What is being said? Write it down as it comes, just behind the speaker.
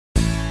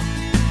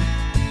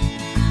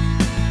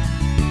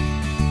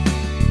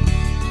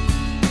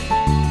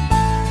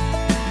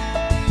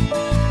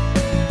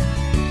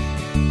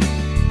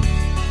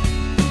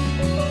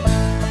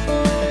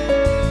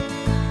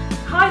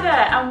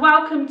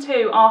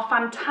to our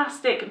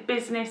fantastic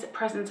business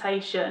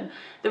presentation.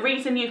 The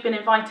reason you've been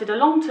invited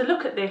along to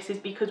look at this is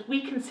because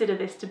we consider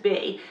this to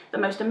be the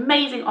most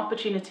amazing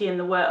opportunity in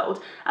the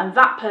world, and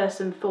that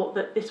person thought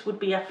that this would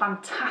be a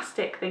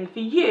fantastic thing for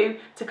you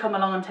to come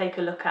along and take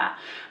a look at.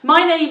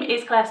 My name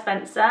is Claire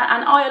Spencer,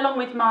 and I, along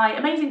with my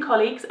amazing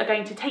colleagues, are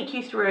going to take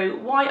you through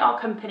why our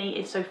company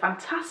is so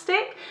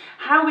fantastic,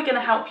 how we're going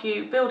to help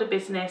you build a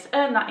business,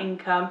 earn that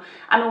income,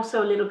 and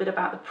also a little bit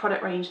about the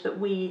product range that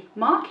we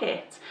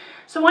market.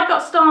 So I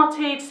got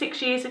started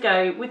 6 years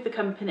ago with the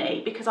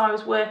company because I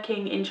was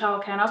working in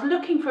childcare and I was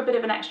looking for a bit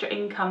of an extra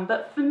income.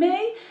 But for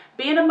me,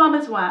 being a mum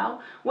as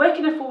well,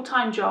 working a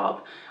full-time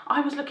job,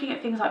 I was looking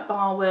at things like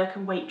bar work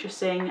and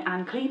waitressing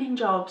and cleaning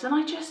jobs, and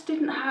I just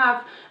didn't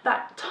have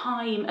that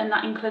time and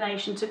that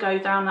inclination to go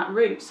down that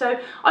route. So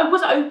I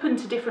was open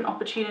to different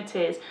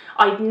opportunities.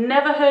 I'd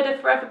never heard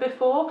of Forever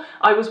before.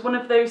 I was one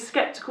of those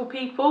skeptical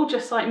people,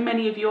 just like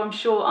many of you I'm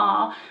sure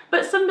are,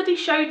 but somebody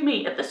showed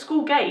me at the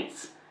school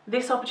gates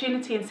this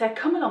opportunity and said,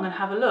 come along and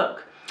have a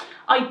look.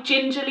 I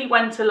gingerly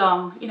went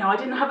along. You know, I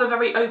didn't have a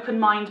very open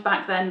mind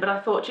back then, but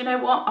I thought, you know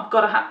what, I've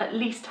got to at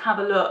least have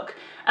a look.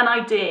 And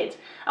I did.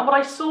 And what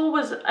I saw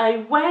was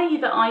a way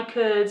that I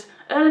could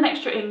earn an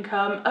extra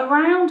income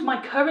around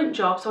my current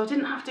job, so I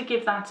didn't have to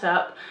give that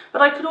up,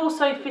 but I could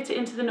also fit it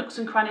into the nooks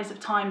and crannies of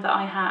time that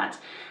I had.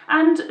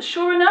 And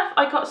sure enough,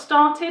 I got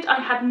started.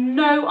 I had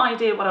no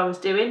idea what I was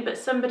doing, but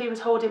somebody was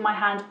holding my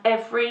hand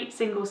every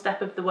single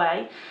step of the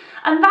way.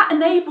 And that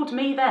enabled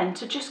me then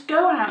to just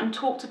go out and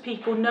talk to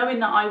people knowing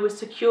that I was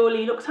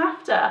securely looked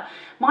after.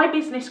 My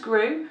business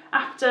grew.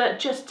 After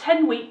just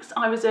 10 weeks,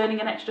 I was earning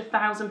an extra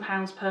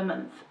 £1,000 per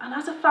month. And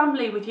as a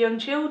family with young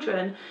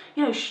children,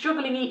 you know,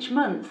 struggling each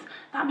month,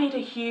 that made a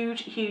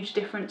huge, huge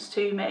difference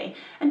to me.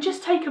 And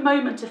just take a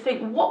moment to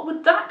think, what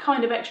would that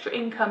kind of extra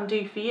income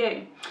do for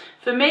you?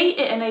 For me,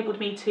 it enabled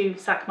me to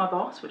sack my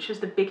boss, which was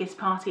the biggest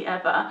party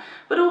ever,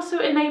 but also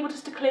it enabled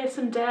us to clear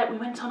some debt. We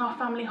went on our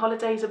family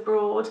holidays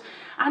abroad,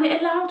 and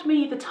it allowed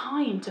me the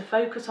time to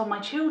focus on my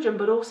children,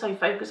 but also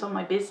focus on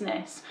my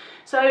business.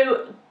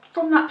 So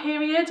from that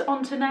period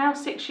on to now,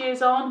 6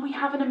 years on, we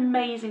have an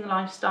amazing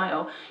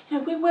lifestyle. You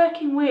know, we're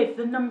working with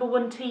the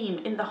 #1 team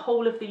in the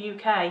whole of the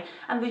UK,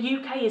 and the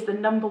UK is the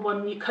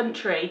 #1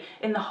 country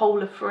in the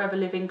whole of Forever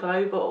Living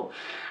Global.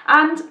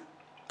 And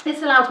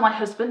this allowed my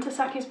husband to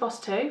sack his boss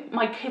too.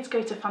 My kids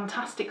go to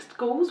fantastic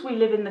schools. We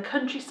live in the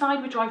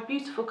countryside, we drive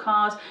beautiful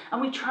cars,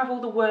 and we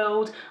travel the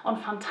world on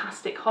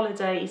fantastic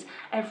holidays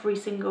every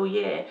single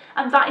year.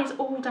 And that is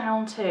all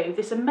down to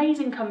this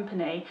amazing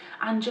company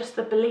and just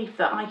the belief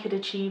that I could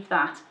achieve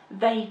that.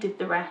 They did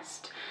the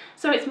rest.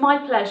 So it's my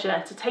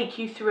pleasure to take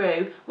you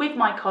through with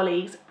my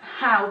colleagues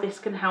how this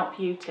can help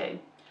you too.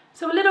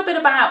 So a little bit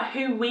about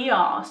who we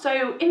are.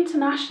 So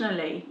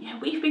internationally, you know,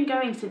 we've been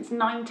going since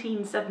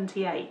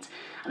 1978,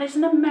 and it's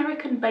an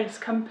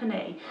American-based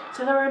company.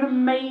 So they're an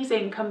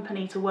amazing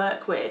company to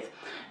work with.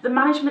 The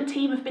management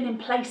team have been in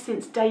place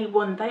since day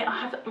one. They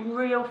have a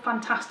real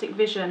fantastic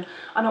vision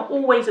and are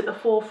always at the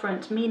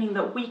forefront, meaning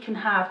that we can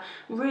have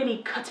really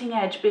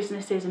cutting-edge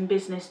businesses and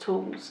business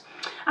tools.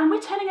 And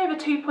we're turning over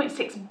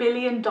 $2.6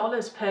 billion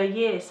per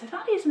year, so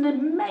that is an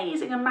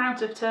amazing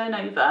amount of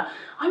turnover.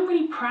 I'm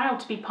really proud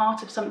to be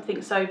part of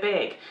something so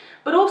big.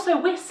 But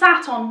also we're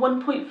sat on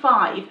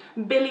 1.5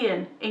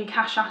 billion in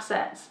cash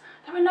assets.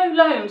 There are no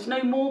loans,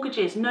 no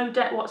mortgages, no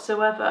debt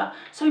whatsoever.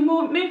 So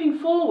moving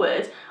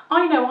forward,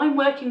 I know I'm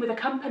working with a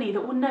company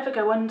that will never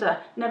go under,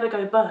 never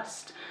go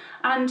bust.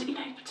 And you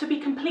know, to be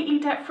completely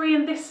debt-free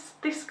in this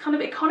kind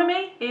of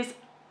economy is,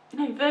 you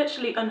know,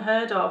 virtually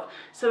unheard of.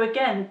 So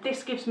again,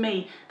 this gives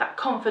me that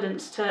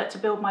confidence to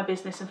build my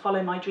business and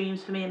follow my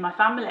dreams for me and my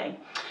family.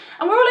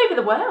 And we're all over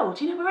the world.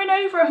 You know, we're in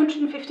over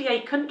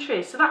 158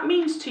 countries. So that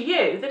means to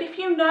you that if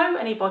you know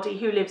anybody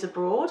who lives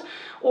abroad,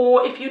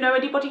 or if you know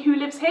anybody who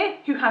lives here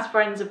who has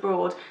friends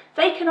abroad,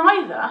 they can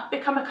either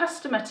become a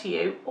customer to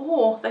you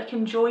or they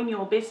can join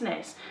your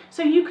business.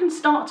 So you can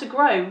start to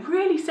grow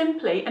really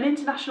simply an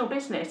international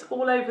business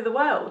all over the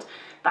world.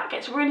 That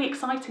gets really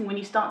exciting when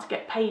you start to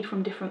get paid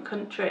from different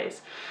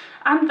countries.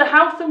 And the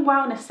health and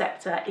wellness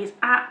sector is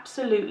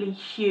absolutely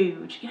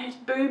huge. You know, it's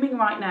booming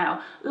right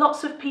now.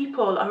 Lots of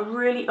people are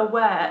really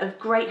aware of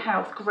great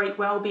health, great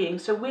well-being,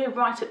 so we're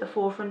right at the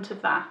forefront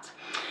of that.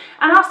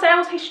 And our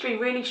sales history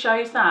really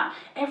shows that.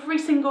 Every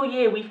single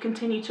year we've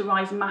continued to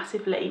rise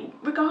massively,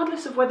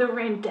 regardless of whether we're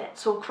in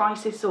debts or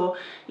crisis or,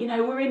 you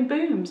know, we're in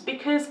booms,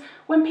 because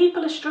when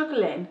people are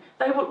struggling,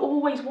 they will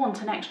always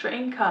want an extra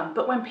income.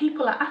 But when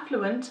people are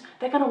affluent,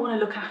 they're going to want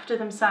to look after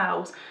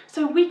themselves.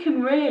 So we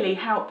can really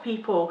help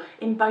people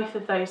in both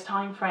of those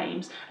time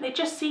frames. And it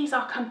just sees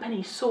our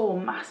company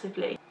soar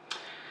massively.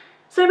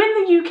 So in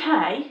the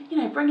UK, you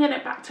know, bringing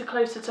it back to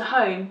closer to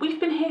home, we've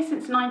been here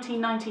since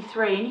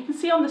 1993, and you can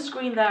see on the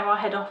screen there our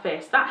head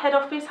office. That head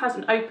office has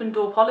an open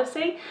door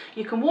policy.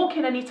 You can walk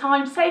in any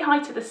time, say hi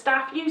to the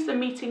staff, use the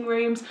meeting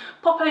rooms,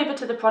 pop over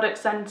to the product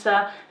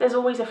centre. There's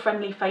always a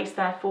friendly face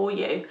there for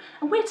you.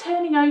 And we're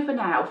turning over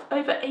now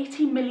over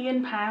 £80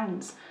 million.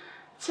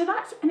 So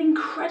that's an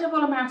incredible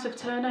amount of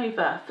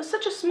turnover for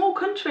such a small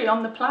country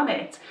on the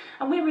planet.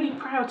 And we're really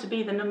proud to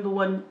be the number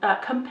one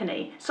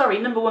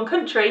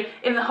country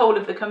in the whole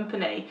of the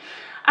company.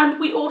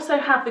 And we also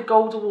have the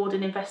Gold Award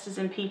in Investors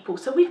in People.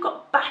 So we've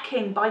got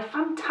backing by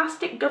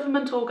fantastic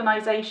government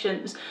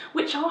organisations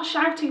which are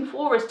shouting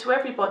for us to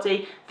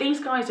everybody, these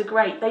guys are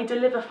great, they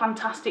deliver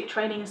fantastic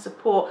training and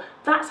support.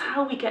 That's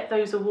how we get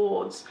those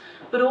awards.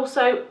 But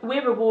also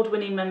we're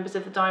award-winning members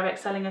of the Direct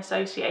Selling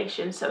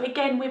Association. So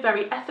again, we're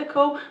very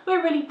ethical.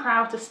 We're really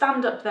proud to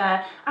stand up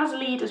there as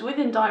leaders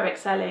within direct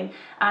selling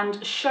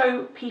and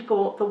show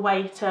people the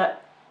way to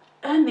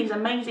earn these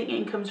amazing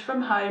incomes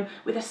from home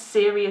with a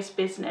serious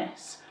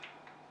business.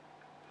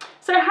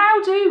 So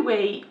how do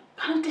we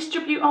kind of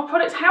distribute our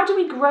products? How do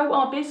we grow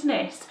our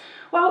business?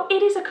 Well,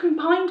 it is a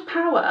combined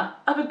power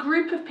of a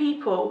group of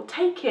people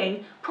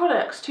taking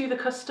products to the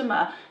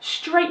customer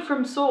straight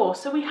from source.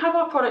 So we have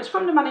our products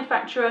from the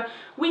manufacturer.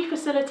 We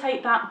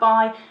facilitate that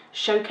by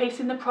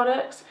showcasing the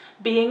products,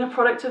 being a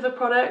product of the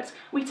product.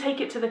 We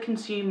take it to the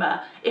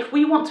consumer. If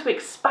we want to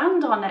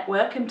expand our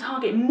network and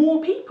target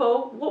more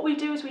people, what we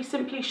do is we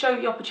simply show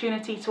the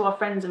opportunity to our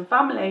friends and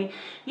family.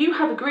 You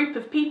have a group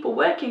of people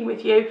working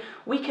with you.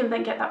 We can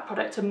then get that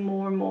product to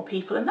more and more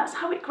people. And that's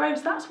how it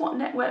grows. That's what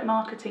network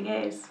marketing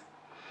is.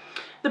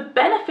 The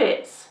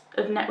benefits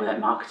of network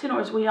marketing,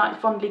 or as we like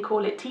to fondly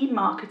call it, team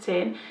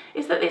marketing,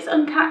 is that it's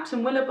uncapped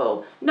and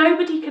willable.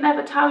 Nobody can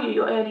ever tell you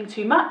you're earning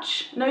too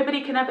much.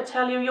 Nobody can ever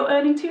tell you you're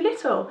earning too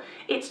little.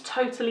 It's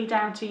totally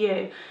down to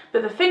you.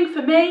 But the thing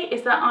for me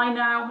is that I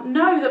now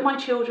know that my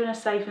children are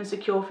safe and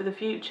secure for the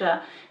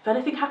future. If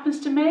anything happens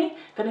to me,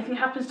 if anything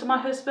happens to my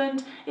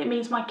husband, it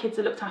means my kids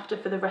are looked after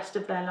for the rest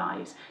of their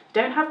lives. If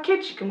you don't have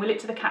kids, you can will it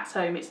to the cat's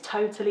home. It's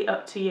totally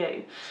up to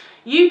you.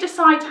 You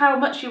decide how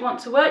much you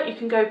want to work. You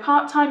can go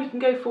part-time, you can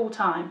go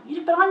full-time.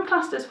 But I'm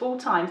classed as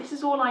full-time. This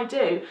is all I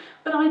do,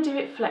 but I do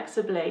it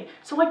flexibly.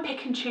 So I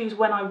pick and choose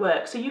when I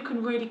work, so you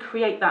can really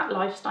create that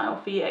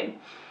lifestyle for you.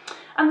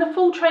 And the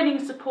full training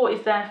and support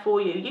is there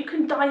for you. You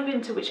can dive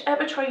into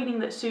whichever training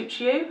that suits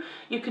you.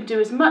 You can do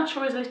as much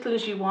or as little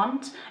as you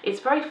want. It's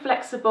very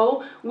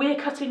flexible. We're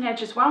cutting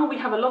edge as well. We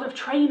have a lot of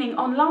training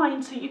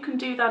online, so you can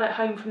do that at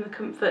home from the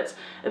comfort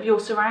of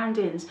your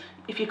surroundings.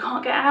 If you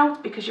can't get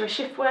out because you're a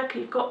shift worker,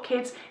 you've got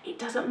kids, it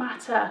doesn't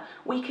matter.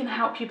 We can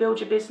help you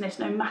build your business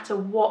no matter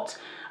what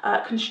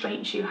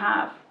constraints you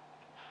have.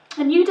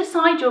 And you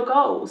decide your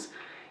goals.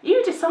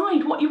 You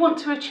decide what you want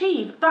to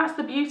achieve. That's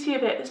the beauty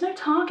of it. There's no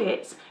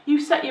targets. You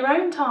set your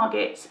own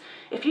targets.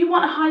 If you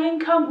want a high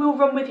income, we'll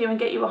run with you and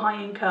get you a high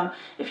income.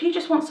 If you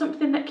just want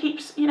something that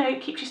keeps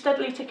you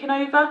steadily ticking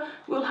over,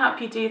 we'll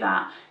help you do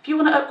that. If you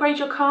want to upgrade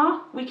your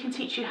car, we can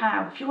teach you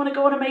how. If you want to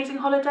go on amazing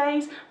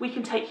holidays, we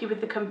can take you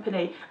with the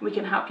company and we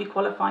can help you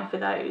qualify for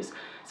those.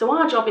 So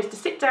our job is to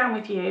sit down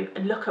with you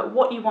and look at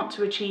what you want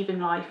to achieve in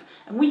life,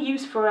 and we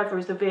use Forever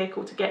as the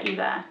vehicle to get you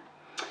there.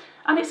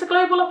 And it's a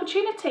global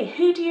opportunity.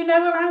 Who do you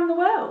know around the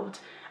world?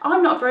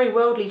 I'm not very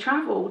worldly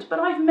travelled, but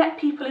I've met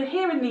people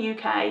here in the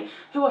UK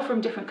who are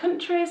from different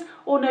countries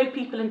or know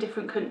people in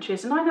different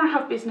countries, and I now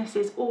have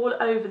businesses all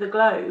over the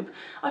globe.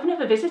 I've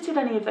never visited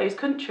any of those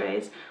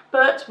countries,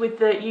 but with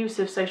the use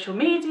of social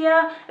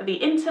media, the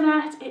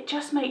internet, it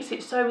just makes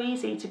it so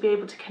easy to be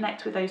able to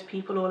connect with those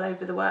people all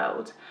over the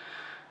world.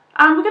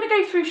 And we're going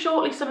to go through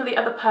shortly some of the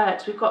other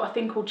perks. We've got a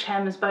thing called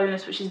Chairman's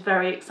Bonus, which is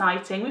very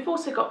exciting. We've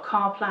also got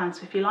car plans,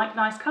 so if you like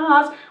nice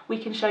cars, we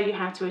can show you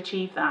how to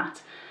achieve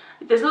that.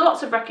 There's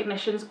lots of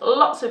recognitions,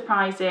 lots of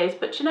prizes,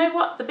 but you know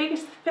what? The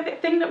biggest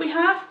thing that we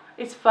have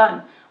is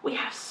fun. We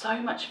have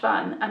so much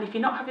fun, and if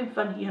you're not having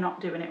fun, you're not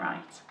doing it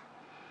right.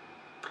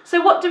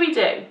 So what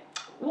do?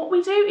 What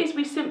we do is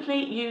we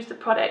simply use the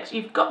products.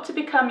 You've got to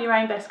become your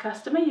own best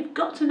customer. You've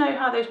got to know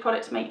how those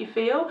products make you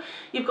feel.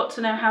 You've got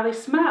to know how they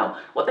smell,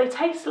 what they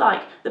taste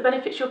like, the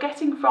benefits you're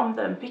getting from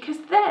them, because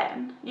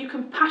then you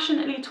can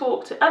passionately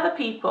talk to other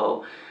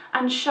people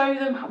and show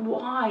them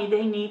why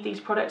they need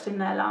these products in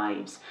their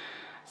lives.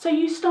 So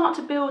you start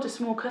to build a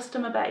small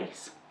customer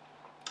base.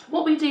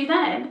 What we do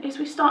then is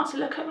we start to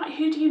look at, like,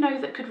 who do you know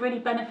that could really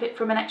benefit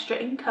from an extra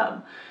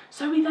income?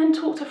 So we then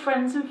talk to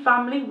friends and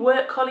family,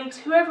 work colleagues,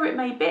 whoever it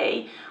may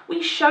be.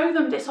 We show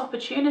them this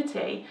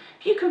opportunity.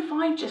 If you can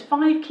find just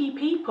 5 key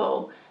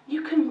people,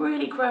 you can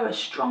really grow a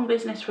strong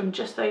business from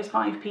just those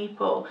 5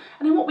 people.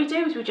 And then what we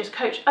do is we just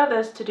coach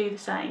others to do the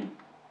same.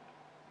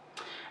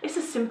 It's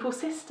a simple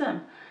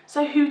system.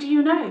 So who do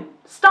you know?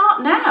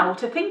 Start now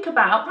to think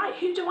about, right,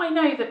 who do I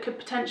know that could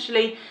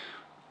potentially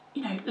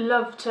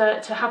love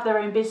to have their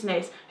own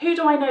business? Who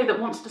do I know that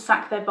wants to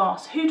sack their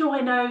boss? Who do I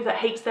know that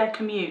hates their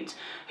commute?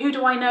 Who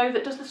do I know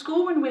that does the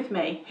school run with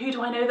me? Who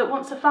do I know that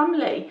wants a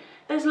family?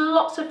 There's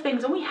lots of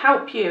things, and we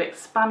help you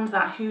expand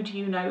that who do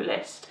you know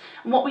list.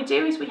 And what we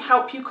do is we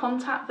help you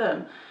contact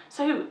them.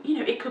 So,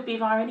 it could be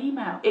via an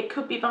email, it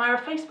could be via a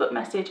Facebook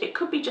message, it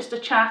could be just a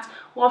chat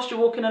whilst you're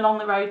walking along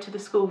the road to the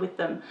school with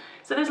them.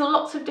 So there's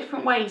lots of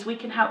different ways we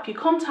can help you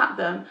contact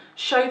them,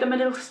 show them a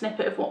little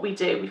snippet of what we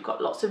do. We've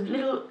got lots of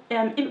little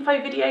info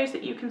videos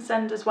that you can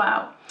send as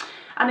well.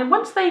 And then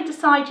once they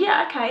decide,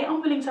 yeah, okay, I'm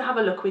willing to have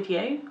a look with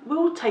you,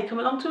 we'll take them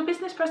along to a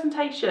business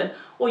presentation,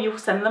 or you'll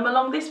send them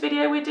along this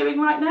video we're doing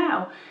right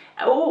now.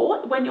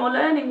 Or when you're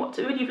learning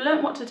when you've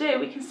learned what to do,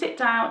 we can sit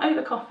down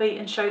over coffee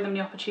and show them the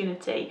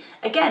opportunity.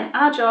 Again,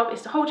 our job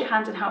is to hold your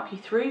hand and help you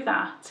through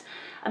that.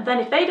 And then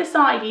if they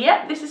decide,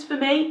 yep, this is for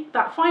me,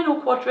 that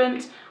final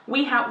quadrant,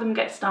 we help them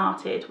get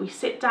started. We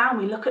sit down,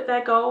 we look at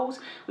their goals,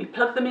 we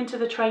plug them into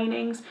the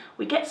trainings,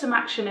 we get some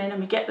action in and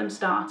we get them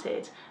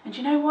started. And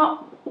you know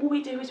what? All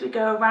we do is we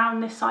go around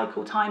this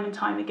cycle time and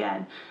time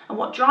again. And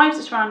what drives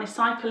us around this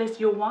cycle is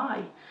your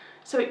why.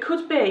 So it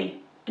could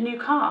be a new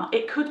car,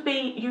 it could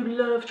be you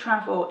love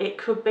travel, it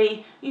could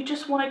be you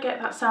just want to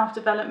get that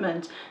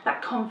self-development,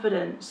 that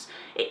confidence,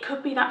 it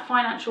could be that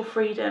financial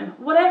freedom.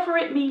 Whatever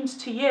it means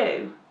to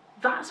you,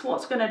 that's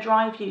what's going to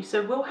drive you.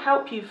 So we'll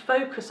help you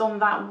focus on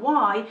that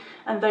why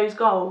and those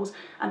goals,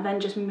 and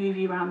then just move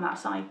you around that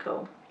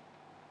cycle.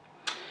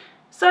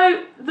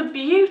 So the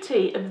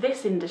beauty of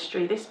this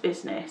industry, this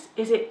business,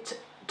 is it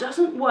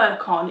doesn't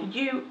work on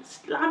you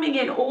slamming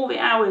in all the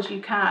hours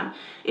you can.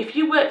 If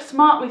you work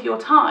smart with your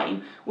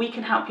time, we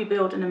can help you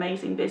build an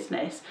amazing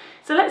business.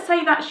 So let's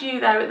say that's you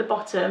there at the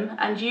bottom,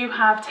 and you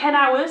have 10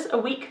 hours a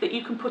week that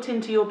you can put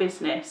into your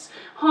business.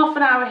 Half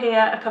an hour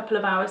here, a couple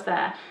of hours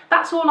there.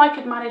 That's all I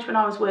could manage when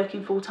I was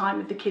working full time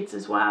with the kids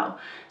as well.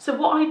 So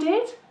what I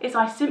did is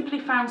I simply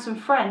found some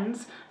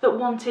friends that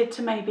wanted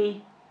to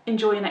maybe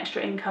enjoy an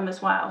extra income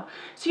as well.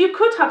 So you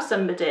could have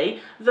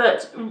somebody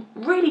that's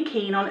really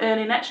keen on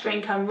earning extra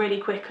income really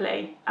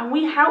quickly, and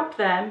we help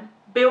them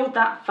build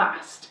that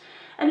fast.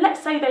 And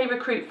let's say they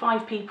recruit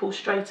 5 people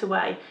straight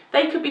away.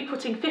 They could be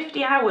putting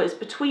 50 hours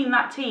between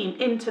that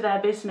team into their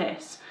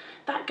business.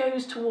 That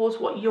goes towards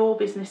what your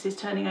business is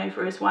turning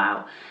over as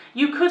well.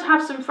 You could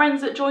have some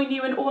friends that join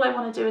you and all they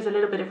want to do is a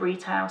little bit of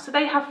retail. So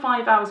they have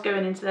 5 hours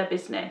going into their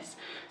business.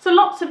 So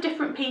lots of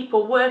different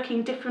people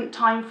working different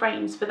time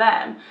frames for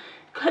them.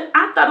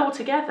 Add that all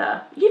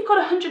together, you've got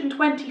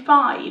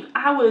 125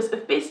 hours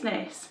of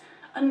business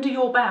under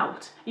your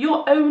belt.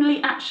 You're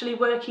only actually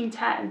working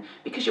 10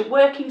 because you're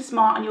working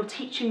smart and you're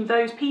teaching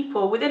those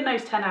people within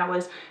those 10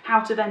 hours how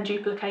to then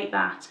duplicate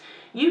that.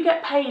 You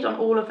get paid on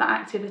all of that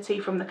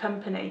activity from the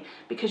company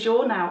because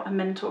you're now a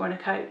mentor and a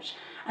coach.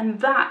 And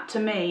that to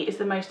me is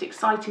the most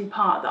exciting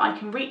part, that I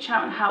can reach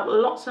out and help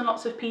lots and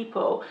lots of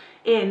people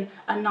in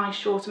a nice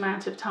short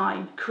amount of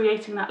time,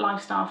 creating that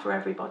lifestyle for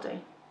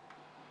everybody.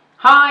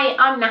 Hi,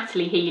 I'm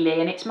Natalie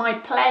Healy, and it's my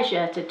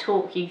pleasure to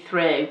talk you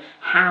through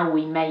how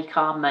we make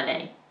our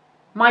money.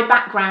 My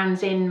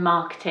background's in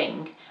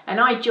marketing, and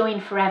I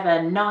joined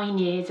Forever 9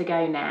 years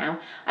ago now.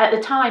 At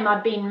the time,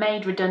 I'd been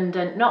made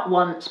redundant not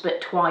once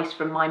but twice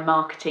from my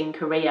marketing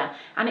career,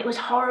 and it was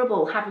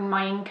horrible having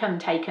my income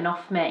taken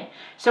off me.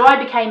 So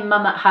I became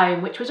mum at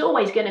home, which was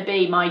always going to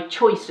be my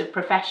choice of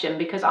profession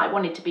because I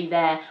wanted to be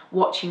there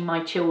watching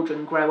my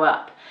children grow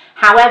up.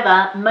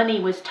 However, money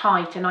was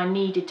tight and I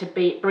needed to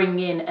bring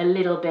in a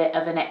little bit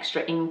of an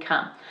extra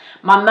income.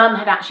 My mum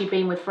had actually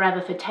been with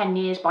Forever for 10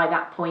 years by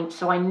that point,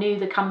 so I knew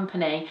the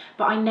company,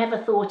 but I never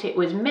thought it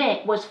was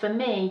for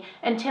me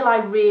until I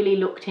really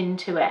looked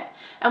into it.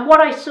 And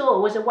what I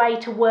saw was a way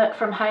to work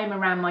from home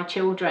around my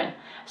children,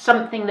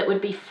 something that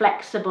would be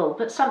flexible,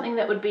 but something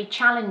that would be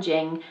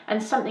challenging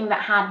and something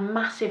that had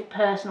massive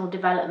personal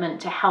development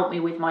to help me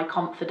with my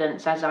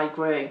confidence as I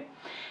grew.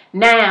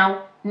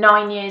 Now,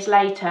 9 years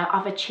later,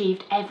 I've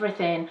achieved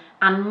everything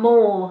and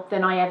more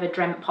than I ever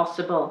dreamt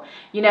possible.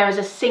 You know, as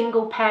a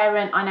single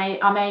parent,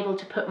 I'm able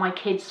to put my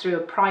kids through a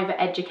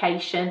private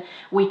education.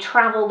 We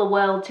travel the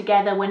world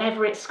together.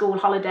 Whenever it's school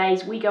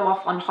holidays, we go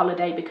off on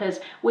holiday because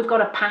we've got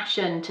a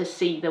passion to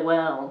see the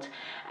world.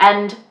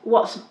 And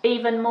what's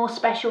even more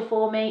special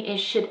for me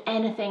is, should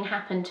anything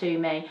happen to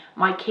me,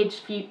 my kids'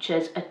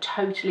 futures are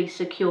totally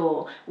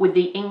secure with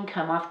the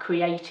income I've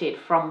created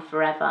from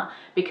Forever,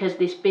 because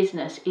this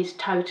business is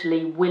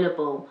totally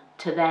willable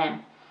to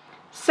them.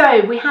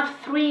 So we have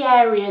 3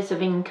 areas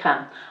of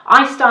income.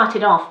 I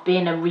started off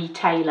being a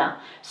retailer.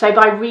 So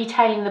by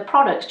retailing the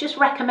products, just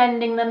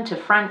recommending them to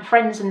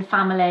friends and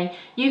family,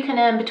 you can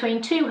earn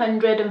between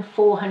 £200 and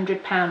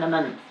 £400 a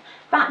month.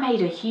 That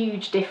made a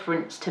huge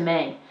difference to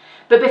me.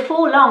 But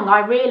before long,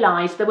 I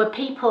realised there were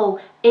people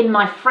in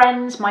my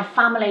friends, my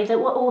family, that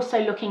were also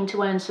looking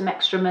to earn some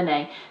extra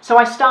money. So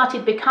I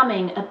started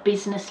becoming a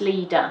business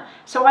leader.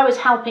 So I was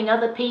helping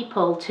other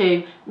people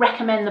to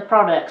recommend the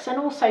products and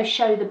also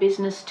show the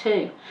business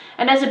too.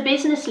 And as a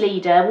business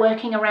leader,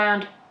 working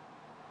around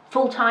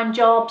full-time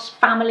jobs,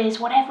 families,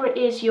 whatever it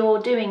is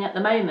you're doing at the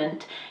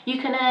moment,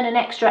 you can earn an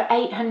extra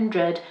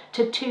 £800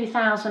 to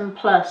 £2,000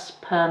 plus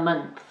per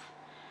month.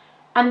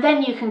 And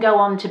then you can go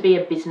on to be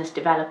a business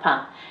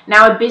developer.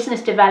 Now, a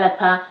business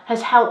developer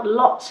has helped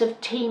lots of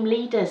team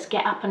leaders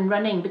get up and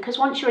running, because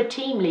once you're a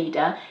team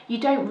leader, you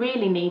don't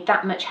really need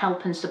that much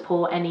help and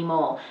support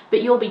anymore,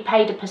 but you'll be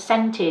paid a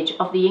percentage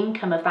of the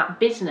income of that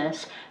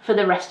business for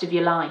the rest of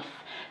your life.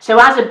 So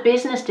as a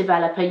business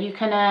developer, you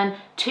can earn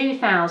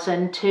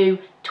 £2,000 to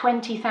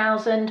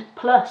 £20,000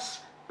 plus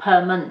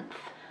per month.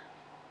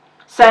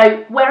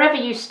 So wherever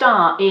you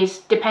start is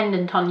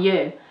dependent on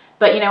you.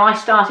 But I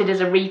started as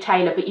a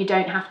retailer, but you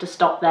don't have to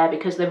stop there,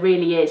 because there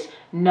really is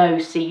no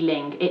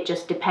ceiling. It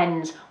just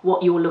depends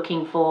what you're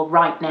looking for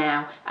right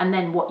now and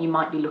then what you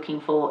might be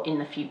looking for in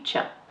the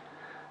future.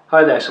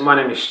 Hi there, so my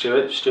name is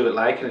Stuart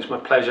Lake, and it's my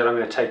pleasure. I'm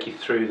going to take you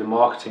through the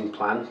marketing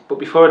plan. But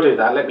before I do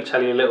that, let me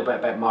tell you a little bit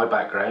about my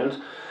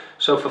background.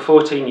 So for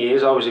 14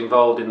 years I was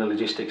involved in the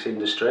logistics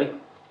industry,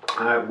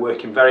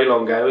 working very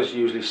long hours,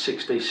 usually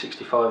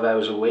 60-65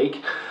 hours a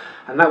week,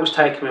 and that was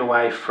taking me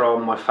away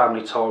from my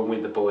family time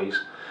with the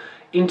boys.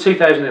 In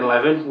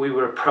 2011 we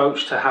were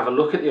approached to have a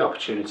look at the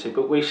opportunity,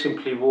 but we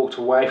simply walked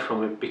away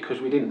from it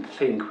because we didn't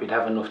think we'd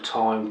have enough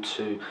time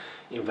to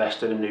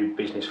invest in a new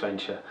business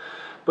venture.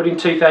 But in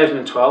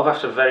 2012,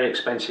 after a very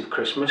expensive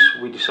Christmas,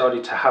 we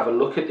decided to have a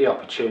look at the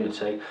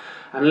opportunity,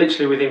 and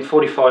literally within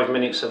 45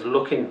 minutes of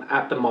looking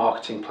at the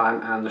marketing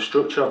plan and the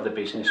structure of the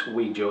business,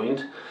 we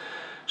joined.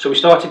 So we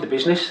started the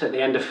business at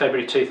the end of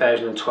February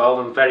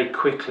 2012, and very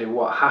quickly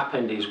what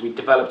happened is we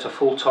developed a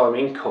full-time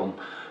income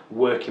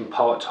working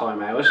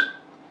part-time hours.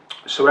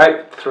 So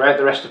throughout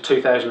the rest of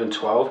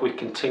 2012 we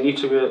continued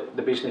to work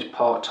the business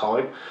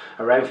part-time,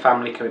 around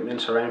family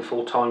commitments, around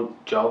full-time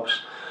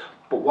jobs.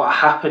 But what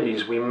happened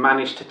is we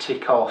managed to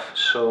tick off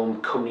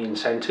some company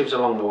incentives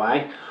along the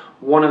way.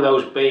 One of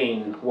those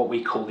being what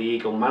we call the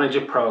Eagle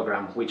Manager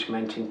Programme, which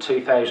meant in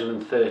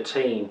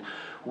 2013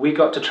 we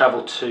got to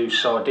travel to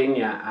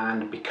Sardinia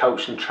and be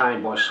coached and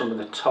trained by some of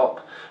the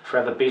top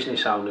forever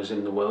business owners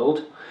in the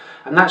world.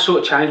 And that sort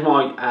of changed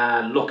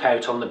my look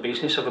out on the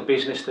business, of a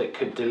business that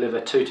could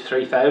deliver £2,000 to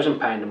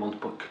 £3,000 a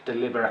month, but could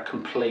deliver a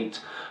complete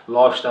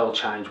lifestyle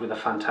change with a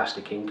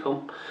fantastic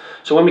income.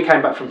 So when we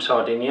came back from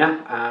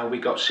Sardinia, we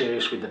got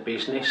serious with the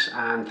business,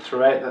 and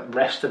throughout the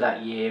rest of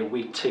that year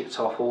we ticked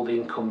off all the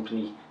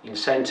in-company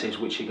incentives,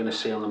 which you're going to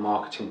see on the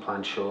marketing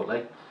plan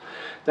shortly.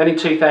 Then in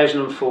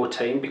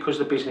 2014, because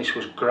the business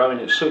was growing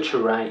at such a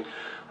rate,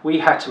 we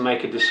had to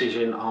make a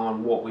decision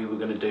on what we were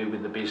going to do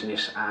with the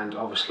business, and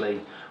obviously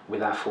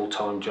with our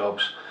full-time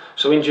jobs.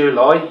 So in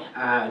July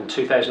in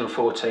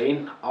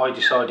 2014 I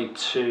decided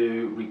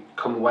to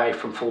come away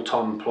from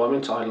full-time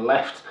employment. I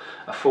left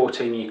a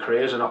 14-year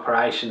career as an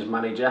operations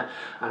manager,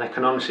 and I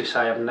can honestly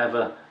say I've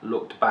never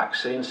looked back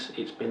since.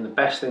 It's been the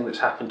best thing that's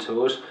happened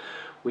to us.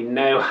 We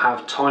now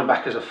have time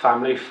back as a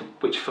family,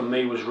 which for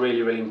me was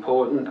really, really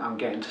important. I'm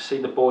getting to see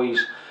the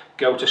boys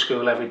go to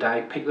school every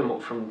day, pick them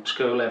up from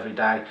school every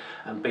day,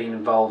 and being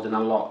involved in a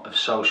lot of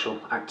social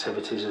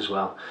activities as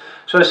well.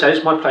 So as I say,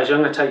 it's my pleasure.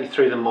 I'm going to take you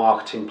through the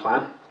marketing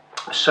plan.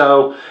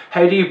 So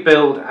how do you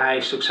build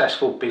a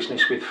successful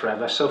business with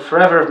Forever? So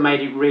Forever have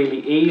made it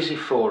really easy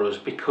for us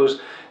because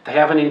they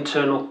have an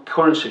internal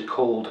currency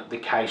called the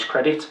case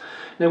credit.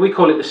 Now we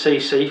call it the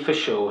CC for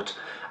short,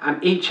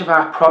 and each of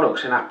our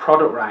products in our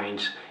product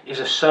range is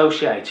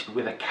associated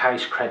with a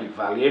case credit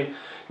value.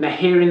 Now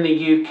here in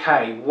the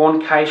UK,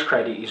 one case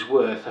credit is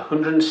worth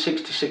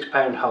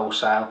 £166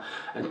 wholesale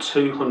and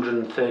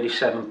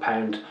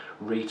 £237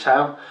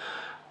 retail.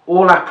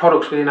 All our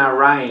products within our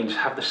range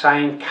have the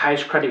same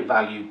case credit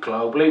value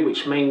globally,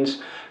 which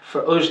means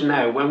for us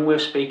now, when we're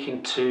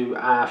speaking to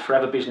our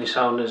Forever business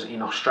owners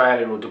in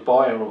Australia or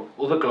Dubai or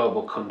other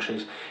global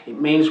countries, it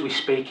means we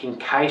speak in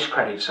case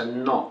credits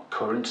and not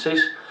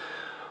currencies.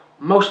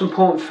 Most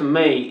important for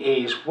me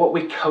is what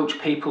we coach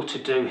people to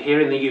do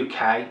here in the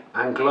UK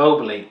and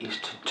globally is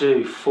to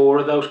do 4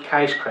 of those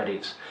case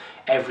credits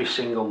every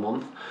single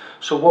month.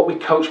 So what we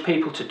coach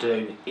people to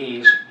do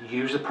is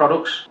use the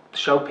products,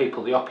 show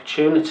people the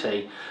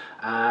opportunity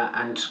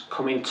and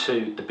come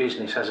into the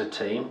business as a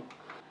team.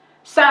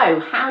 So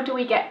how do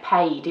we get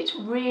paid? It's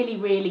really,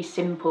 really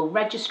simple.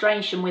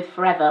 Registration with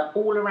Forever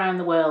all around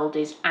the world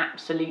is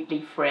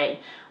absolutely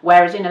free.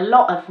 Whereas in a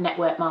lot of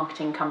network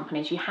marketing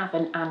companies, you have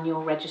an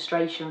annual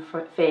registration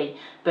fee,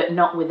 but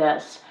not with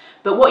us.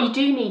 But what you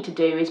do need to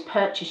do is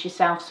purchase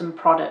yourself some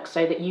products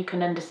so that you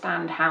can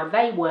understand how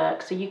they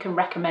work, so you can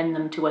recommend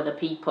them to other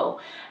people.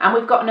 And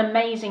we've got an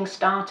amazing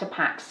starter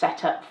pack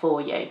set up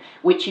for you,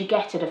 which you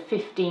get at a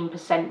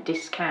 15%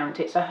 discount.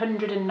 It's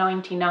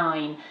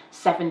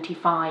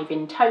 $199.75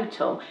 in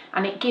total,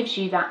 and it gives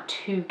you that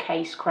 2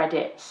 case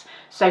credits.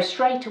 So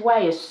straight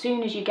away, as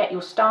soon as you get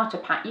your starter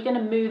pack, you're going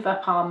to move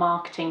up our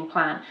marketing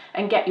plan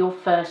and get your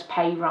first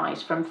pay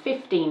rise from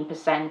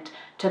 15%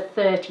 to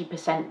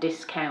 30%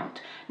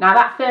 discount. Now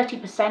that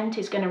 30%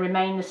 is going to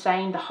remain the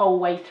same the whole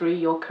way through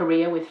your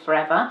career with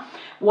Forever.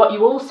 What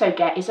you also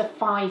get is a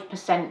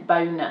 5%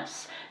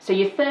 bonus. So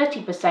your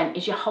 30%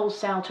 is your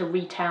wholesale to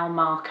retail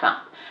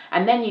markup,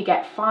 and then you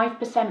get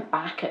 5%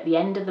 back at the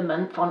end of the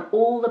month on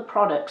all the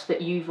products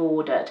that you've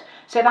ordered.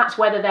 So that's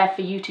whether they're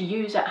for you to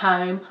use at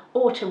home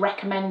or to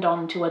recommend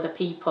on to other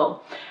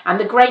people. And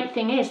the great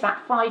thing is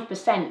that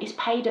 5% is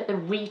paid at the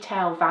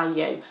retail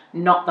value,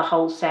 not the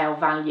wholesale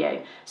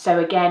value. So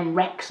again,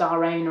 Rex,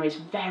 our owner, is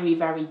very,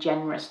 very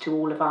generous to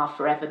all of our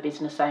Forever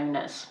business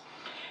owners.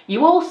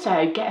 You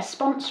also get a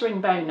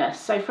sponsoring bonus.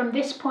 So from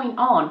this point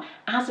on,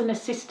 as an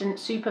assistant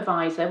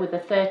supervisor with a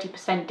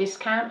 30%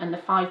 discount and the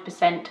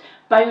 5%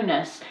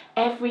 bonus,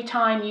 every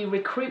time you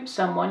recruit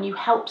someone, you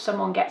help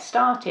someone get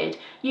started,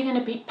 you're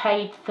going to be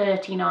paid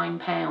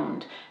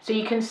 £39. So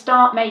you can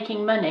start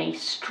making money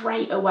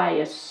straight away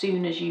as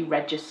soon as you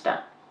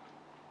register.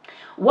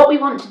 What we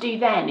want to do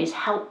then is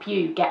help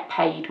you get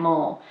paid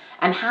more.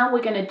 And how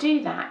we're going to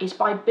do that is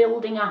by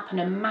building up an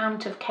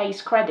amount of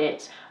case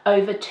credits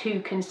over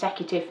 2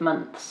 consecutive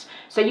months.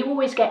 So you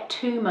always get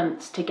 2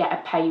 months to get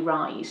a pay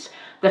rise.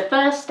 The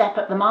first step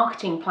at the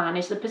marketing plan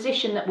is the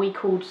position that we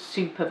called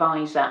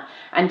supervisor.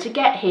 And to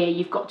get here,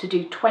 you've got to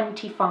do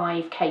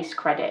 25 case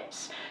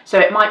credits. So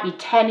it might be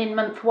 10 in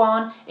month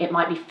 1, it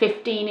might be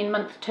 15 in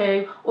month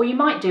 2, or you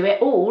might do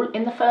it all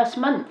in the first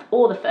month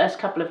or the first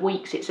couple of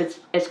weeks. It's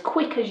as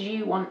quick as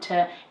you want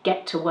to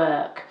get to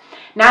work.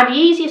 Now, the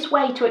easiest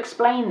way to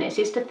explain this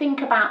is to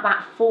think about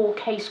that 4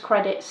 case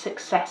credit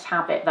success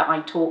habit that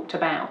I talked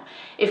about.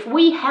 If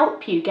we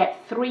help you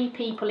get 3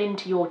 people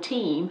into your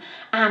team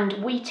and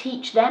we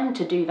teach them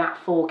to do that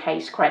 4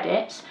 case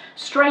credits,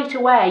 straight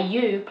away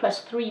you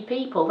plus 3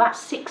 people, that's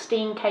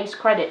 16 case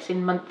credits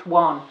in month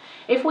 1.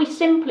 If we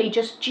simply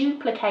just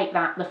duplicate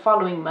that the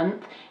following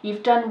month,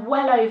 you've done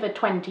well over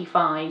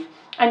 25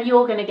 and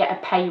you're going to get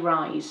a pay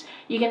rise.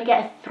 You're going to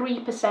get a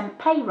 3%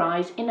 pay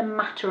rise in a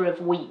matter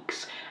of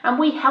weeks. And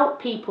we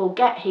help people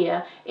get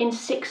here in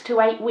 6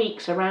 to 8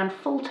 weeks around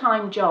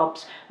full-time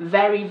jobs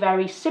very,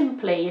 very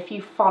simply if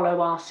you follow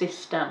our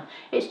system.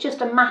 It's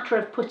just a matter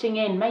of putting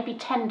in maybe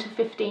 10 to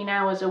 15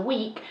 hours a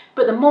week,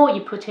 but the more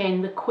you put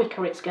in, the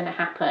quicker it's going to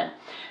happen.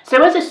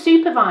 So as a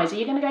supervisor,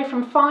 you're going to go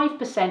from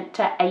 5%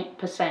 to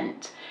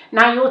 8%.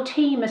 Now your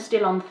team are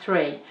still on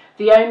 3.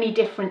 The only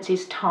difference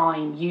is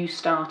time. You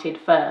started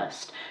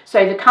first.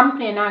 So the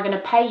company are now going to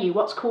pay you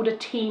what's called a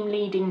team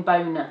leading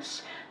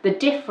bonus. The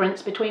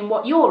difference between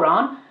what you're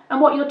on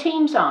and what your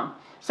team's on.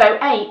 So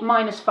 8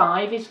 minus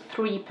 5 is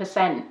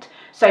 3%.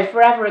 So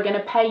Forever are going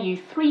to pay you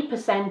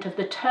 3% of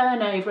the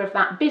turnover of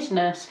that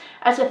business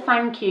as a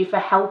thank you for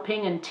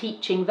helping and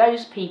teaching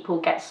those people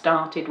get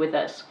started with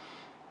us.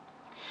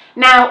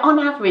 Now, on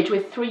average,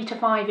 with 3 to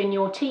 5 in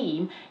your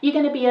team, you're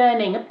going to be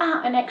earning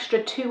about an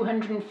extra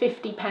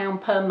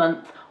 £250 per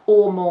month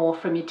or more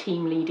from your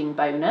team leading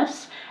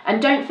bonus.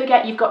 And don't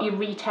forget you've got your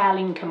retail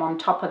income on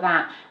top of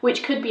that,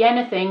 which could be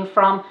anything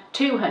from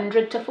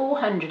 200 to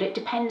 400. It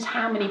depends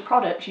how many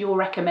products you're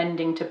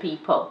recommending to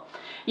people.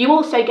 You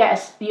also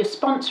get your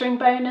sponsoring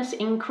bonus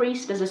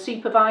increased as a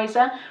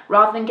supervisor.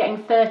 Rather than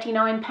getting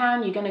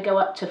 £39, you're going to go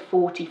up to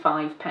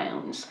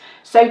 £45.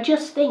 So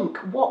just think,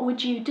 what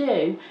would you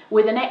do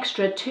with an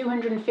extra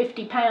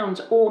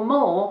 £250 or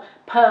more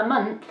per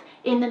month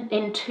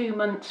in 2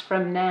 months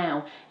from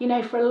now? You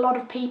know, for a lot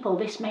of people,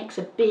 this makes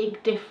a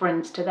big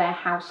difference to their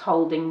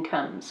household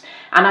incomes.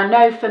 And I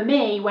know for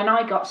me, when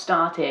I got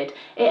started,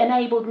 it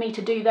enabled me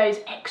to do those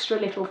extra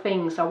little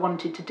things I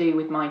wanted to do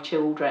with my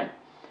children.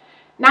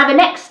 Now, the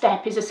next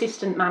step is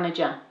assistant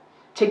manager.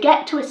 To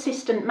get to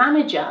assistant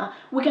manager,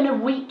 we're going to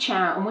reach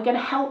out and we're going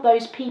to help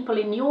those people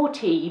in your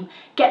team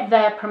get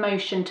their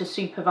promotion to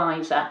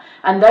supervisor.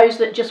 And those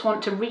that just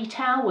want to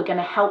retail, we're going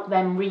to help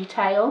them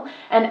retail.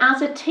 And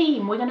as a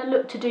team, we're going to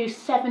look to do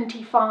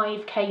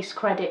 75 case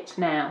credits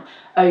now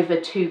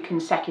over 2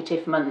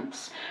 consecutive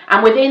months.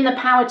 And within the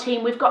Power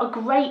team, we've got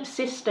a great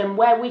system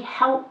where we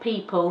help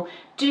people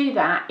do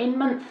that in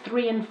month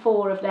 3 and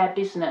 4 of their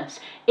business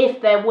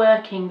if they're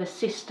working the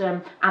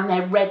system and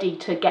they're ready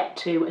to get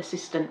to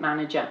assistant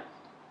manager.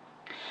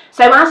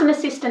 So as an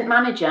assistant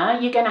manager,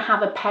 you're going to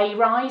have a pay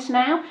rise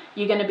now.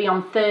 You're going to be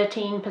on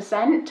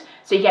 13%.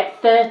 So you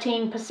get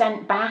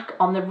 13% back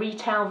on the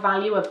retail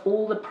value of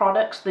all the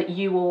products that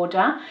you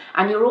order.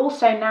 And you're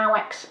also now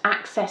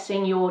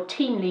accessing your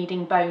team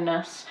leading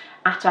bonus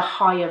at a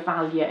higher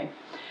value.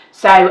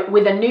 So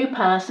with a new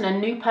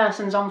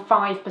person's on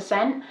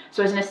 5%.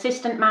 So as an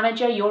assistant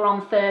manager, you're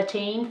on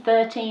 13.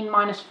 13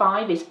 minus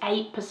 5 is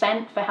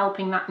 8% for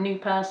helping that new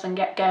person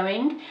get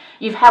going.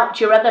 You've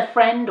helped your other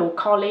friend or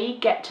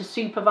colleague get to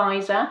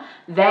supervisor.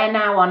 They're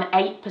now on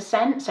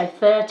 8%. So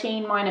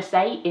 13 minus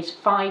 8 is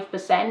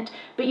 5%.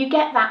 But you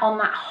get that on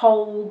that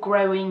whole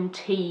growing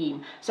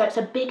team. So it's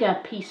a bigger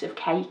piece of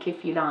cake,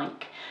 if you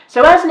like.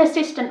 So as an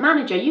assistant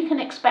manager, you can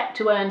expect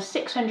to earn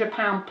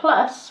 £600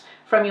 plus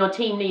from your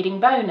team leading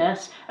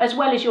bonus, as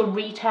well as your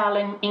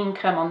retailing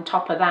income on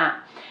top of that.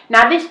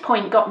 Now, this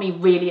point got me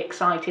really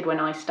excited when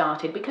I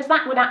started because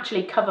that would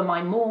actually cover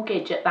my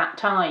mortgage at that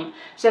time.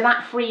 So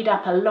that freed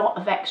up a lot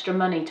of extra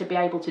money to be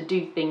able to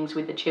do things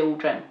with the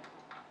children.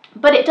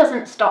 But it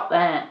doesn't stop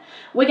there.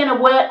 We're going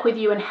to work with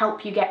you and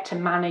help you get to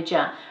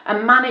manager.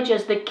 And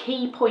manager's the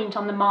key point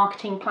on the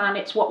marketing plan.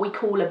 It's what we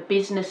call a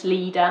business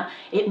leader.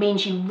 It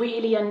means you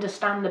really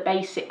understand the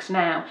basics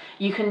now.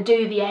 You can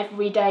do the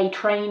everyday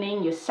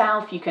training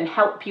yourself. You can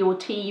help your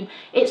team.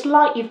 It's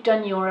like you've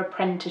done your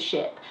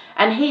apprenticeship.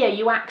 And here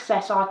you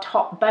access our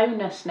top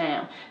bonus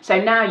now.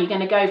 So now you're going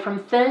to go from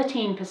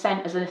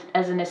 13%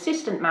 as an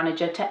assistant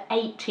manager to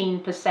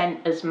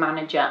 18% as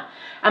manager.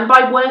 And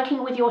by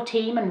working with your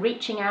team and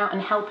reaching out out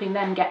and helping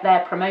them get their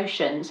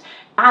promotions.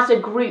 As a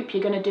group,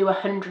 you're going to do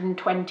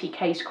 120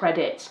 case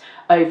credits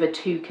over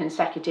 2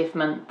 consecutive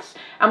months.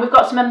 And we've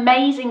got some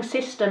amazing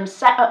systems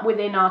set up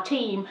within our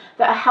team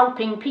that are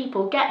helping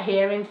people get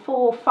here in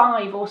 4,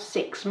 5 or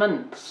 6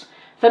 months.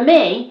 For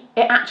me,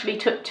 it actually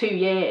took 2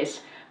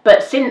 years.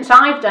 But since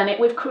I've done it,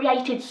 we've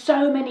created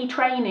so many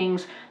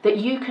trainings that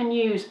you can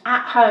use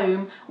at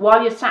home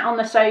while you're sat on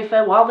the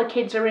sofa, while the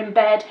kids are in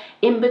bed,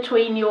 in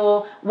between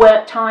your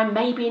work time,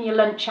 maybe in your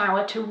lunch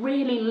hour, to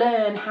really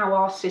learn how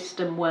our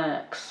system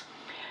works.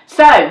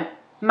 So,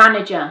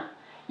 manager,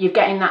 you're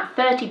getting that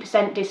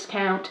 30%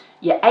 discount,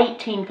 your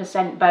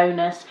 18%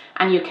 bonus,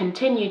 and you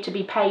continue to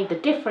be paid the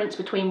difference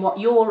between what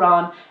you're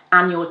on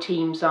and your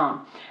team's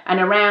on. And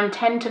around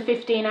 10 to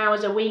 15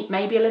 hours a week,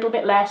 maybe a little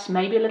bit less,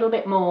 maybe a little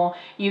bit more,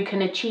 you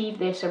can achieve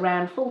this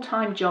around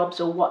full-time jobs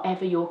or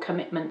whatever your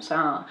commitments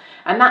are.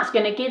 And that's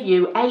going to give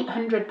you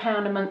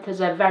 £800 a month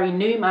as a very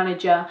new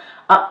manager,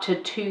 up to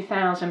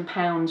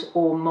 £2,000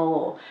 or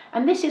more.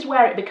 And this is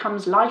where it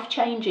becomes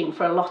life-changing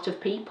for a lot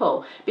of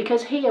people,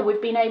 because here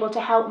we've been able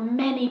to help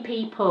many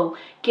people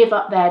give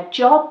up their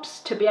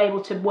jobs to be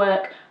able to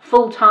work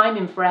full-time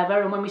in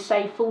Forever. And when we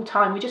say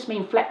full-time, we just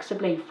mean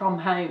flexibly from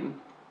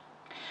home.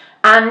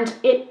 And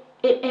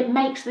it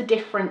makes the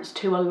difference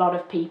to a lot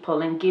of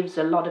people and gives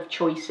a lot of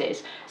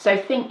choices. So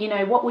think, you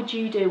know, what would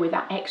you do with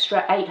that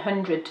extra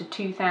 800 to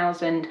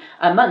 2,000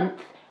 a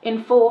month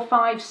in 4,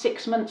 5,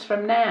 6 months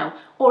from now?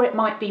 Or it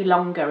might be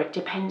longer. It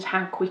depends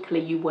how quickly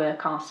you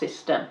work our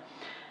system.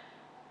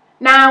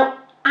 Now,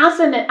 as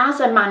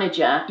a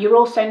manager, you're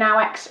also now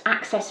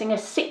accessing a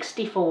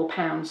 £64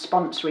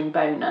 sponsoring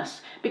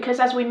bonus, because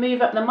as we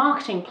move up the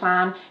marketing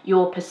plan,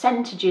 your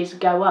percentages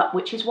go up,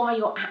 which is why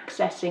you're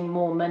accessing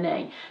more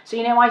money. So,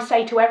 you know, I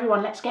say to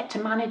everyone, let's get to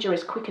manager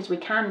as quick as we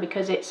can,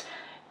 because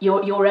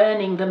you're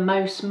earning the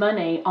most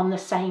money on the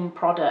same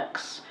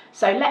products.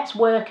 So let's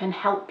work and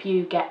help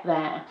you get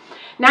there.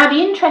 Now,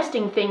 the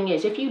interesting thing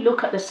is, if you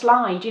look at the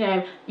slide, you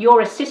know, your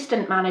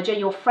assistant manager,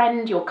 your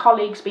friend, your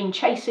colleague's been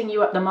chasing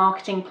you up the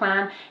marketing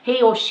plan. He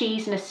or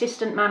she's an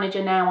assistant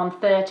manager now on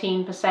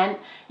 13%.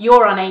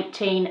 You're on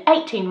 18.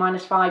 18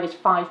 minus 5 is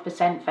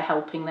 5% for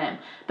helping them.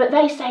 But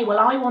they say, well,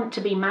 I want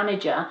to be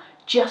manager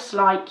just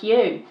like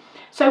you.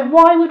 So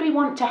why would we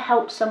want to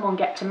help someone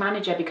get to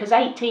manager? Because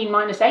 18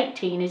 minus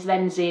 18 is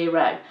then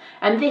 0.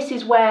 And this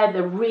is where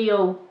the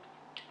real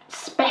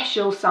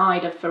special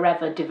side of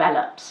Forever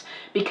develops,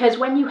 because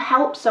when you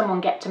help someone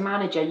get to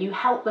manager, you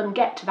help them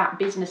get to that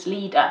business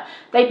leader.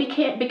 They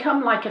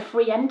become like a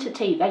free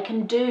entity. They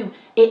can do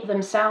it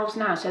themselves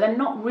now, so they're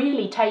not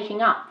really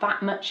taking up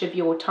that much of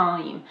your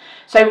time.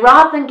 So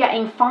rather than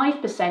getting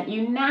 5%,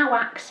 you now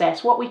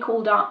access what we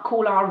call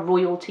our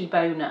royalty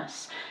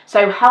bonus.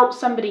 So help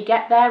somebody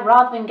get there.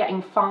 Rather than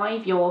getting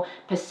 5, your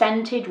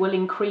percentage will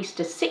increase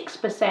to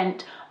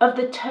 6% of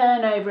the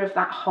turnover of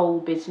that whole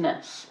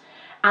business.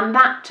 And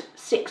that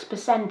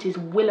 6% is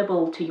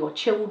willable to your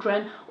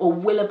children or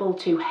willable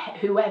to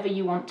whoever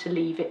you want to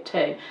leave it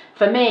to.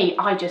 For me,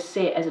 I just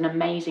see it as an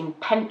amazing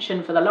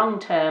pension for the long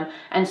term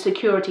and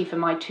security for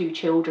my 2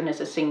 children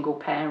as a single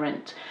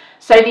parent.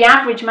 So the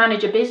average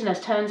manager business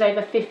turns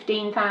over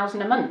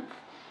 £15,000 a month.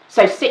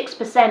 So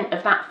 6%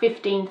 of that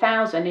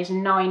 £15,000 is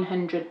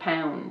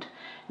 £900.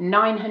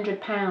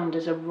 £900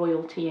 as a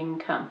royalty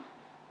income.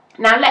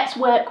 Now let's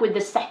work with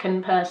the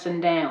second person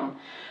down.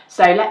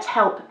 So let's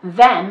help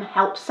them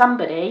help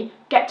somebody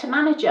get to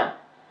manager.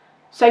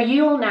 So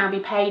you'll now be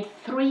paid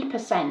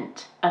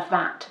 3% of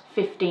that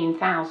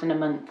 £15,000 a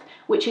month,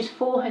 which is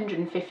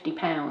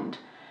 £450.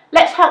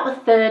 Let's help the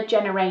third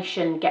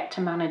generation get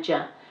to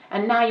manager.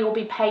 And now you'll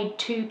be paid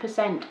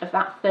 2% of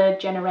that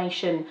third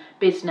generation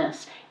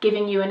business,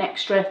 giving you an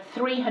extra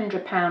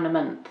 £300 a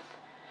month.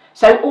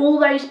 So all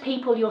those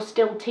people you're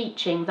still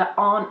teaching that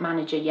aren't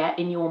manager yet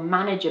in your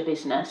manager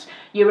business,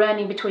 you're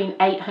earning between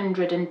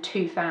 800 and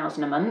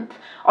 2,000 a month.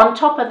 On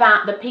top of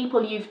that, the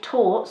people you've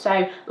taught,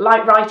 so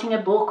like writing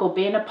a book or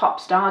being a pop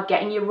star,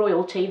 getting your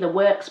royalty, the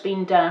work's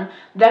been done,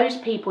 those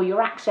people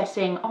you're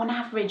accessing on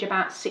average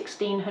about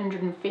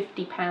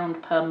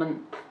 £1,650 per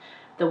month.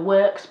 The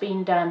work's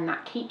been done,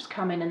 that keeps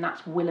coming, and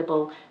that's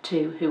willable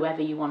to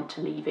whoever you want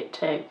to leave it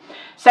to.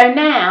 So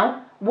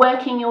now,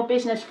 working your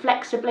business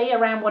flexibly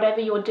around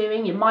whatever you're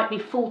doing, you might be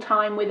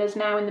full-time with us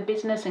now in the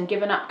business and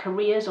given up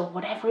careers or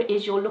whatever it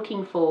is you're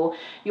looking for,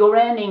 you're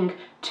earning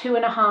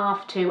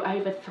 £2,500 to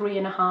over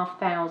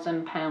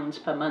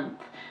 £3,500 per month.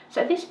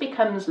 So this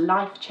becomes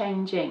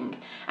life-changing.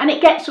 And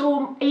it gets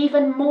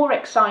even more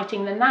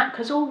exciting than that,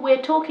 because all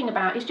we're talking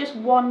about is just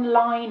one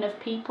line of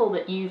people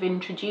that you've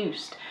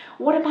introduced.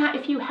 What about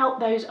if you help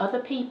those other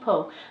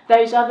people,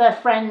 those other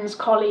friends,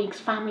 colleagues,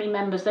 family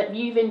members that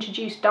you've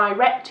introduced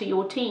direct to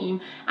your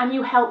team, and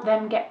you help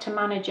them get to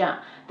manager?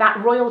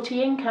 That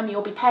royalty income,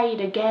 you'll be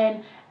paid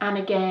again and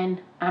again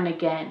and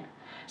again.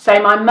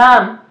 So my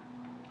mum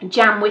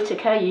Jan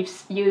Whitaker,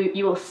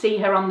 you will see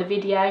her on the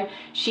video.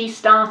 She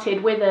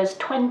started with us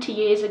 20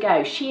 years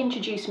ago. She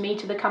introduced me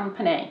to the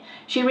company.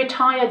 She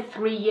retired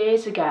 3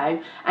 years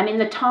ago, and in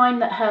the time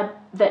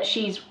that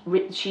she's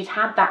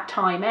had that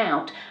time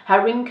out,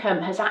 her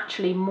income has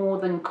actually more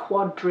than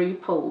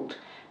quadrupled,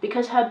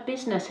 because her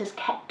business has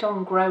kept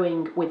on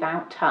growing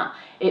without her.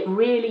 It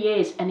really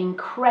is an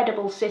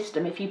incredible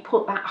system if you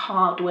put that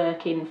hard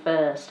work in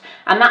first.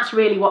 And that's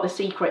really what the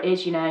secret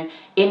is, you know,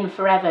 in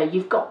Forever.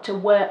 You've got to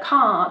work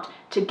hard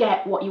to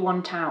get what you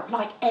want out,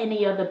 like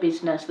any other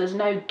business. There's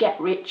no get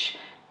rich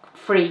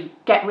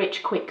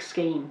quick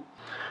scheme.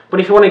 But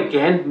if you want to,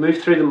 again,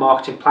 move through the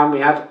marketing plan, we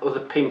have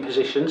other pin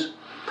positions.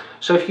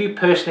 So if you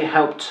personally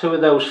help 2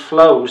 of those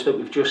flows that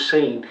we've just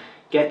seen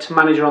get to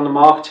manager on the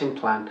marketing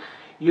plan,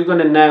 you're going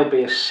to now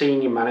be a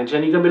senior manager,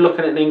 and you're going to be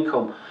looking at an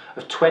income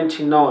of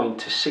 £29,000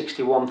 to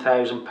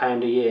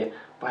 £61,000 a year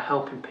by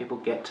helping people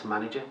get to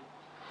manager.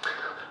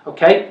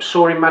 Okay,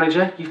 soaring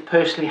manager, you've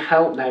personally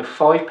helped now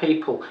 5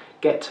 people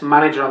get to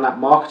manager on that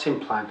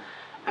marketing plan,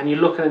 and you're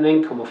looking at an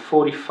income of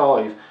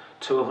 £45,000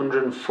 to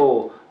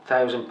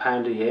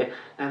 £104,000 a year.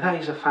 Now that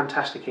is a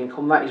fantastic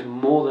income. That is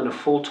more than a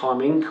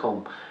full-time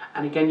income,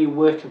 and again, you're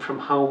working from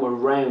home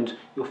around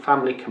your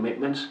family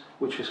commitments,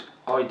 which is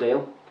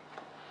ideal.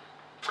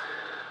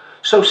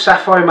 So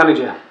Sapphire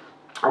Manager,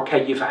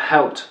 okay, you've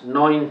helped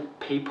 9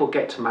 people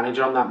get to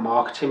manager on that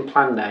marketing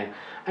plan now,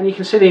 and you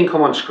can see the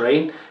income on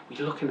screen.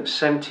 You're looking at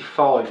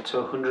 £75,000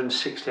 to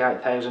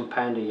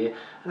 £168,000 a year,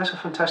 and that's a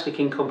fantastic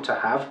income to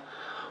have.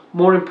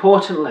 More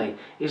importantly,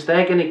 is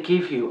they're going to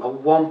give you a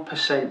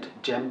 1%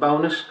 gem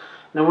bonus.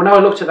 Now, when I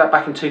looked at that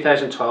back in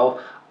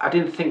 2012, I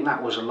didn't think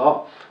that was a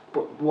lot,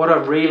 but what I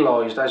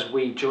realised as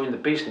we joined the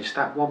business,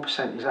 that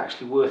 1% is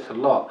actually worth a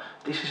lot.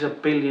 This is a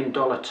 $1 billion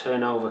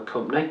turnover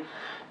company.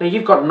 Now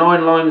you've got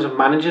 9 lines of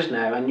managers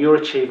now, and you're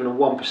achieving a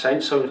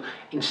 1%. So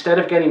instead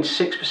of getting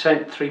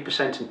 6%,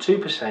 3% and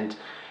 2%,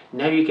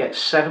 now you get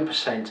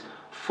 7%,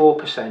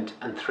 4%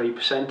 and 3.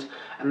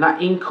 And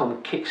that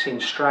income kicks in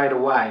straight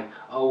away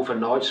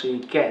overnight. So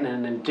you're getting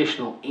an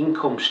additional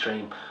income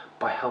stream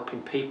by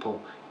helping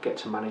people get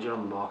to manager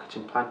on the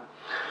marketing plan.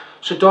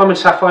 So Diamond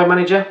Sapphire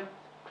Manager,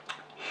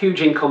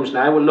 huge incomes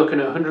now. We're looking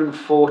at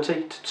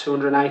 £140,000 to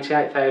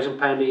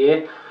 £288,000 a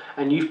year.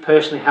 And you've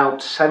personally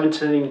helped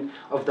 17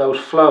 of those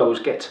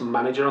flows get to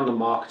manager on the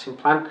marketing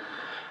plan,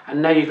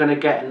 and now you're going to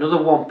get another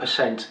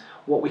 1%,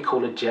 what we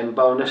call a gem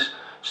bonus.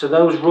 So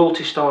those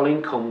royalty style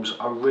incomes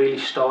are really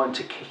starting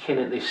to kick in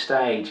at this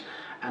stage,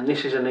 and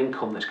this is an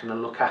income that's going to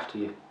look after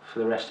you for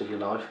the rest of your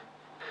life.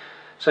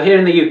 So here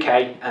in the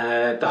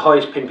UK, the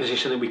highest pin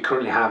position that we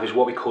currently have is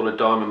what we call a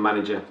diamond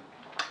manager,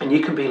 and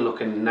you can be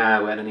looking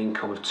now at an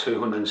income of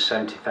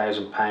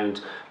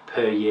 £270,000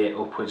 per year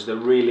upwards. There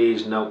really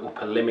is no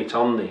upper limit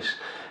on this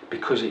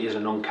because it is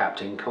an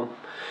uncapped income.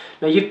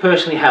 Now you've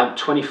personally helped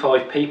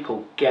 25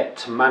 people get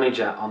to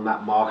manager on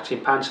that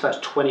marketing plan, so that's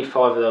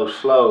 25 of those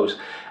flows,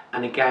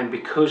 and again,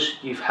 because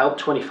you've helped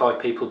 25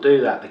 people do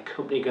that, the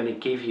company are going to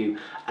give you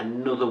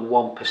another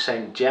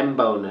 1% gem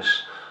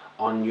bonus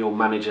on your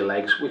manager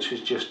legs, which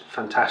was just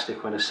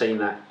fantastic when I seen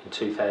that in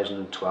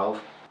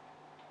 2012.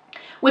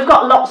 We've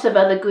got lots of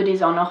other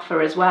goodies on offer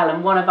as well,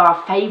 and one of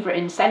our favourite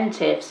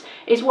incentives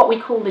is what we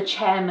call the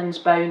chairman's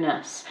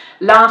bonus.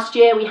 Last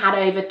year we had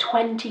over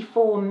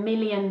 £24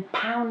 million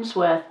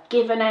worth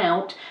given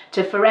out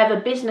to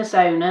Forever business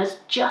owners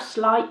just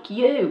like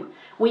you.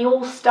 We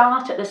all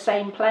start at the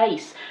same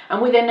place,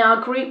 and within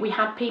our group we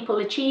had people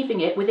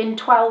achieving it within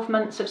 12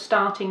 months of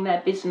starting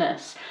their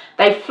business.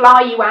 They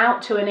fly you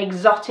out to an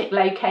exotic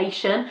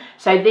location,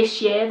 so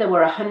this year there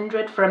were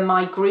 100 from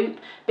my group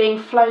being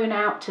flown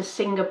out to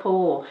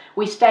Singapore.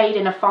 We stayed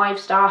in a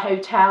 5-star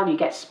hotel. You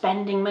get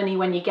spending money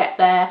when you get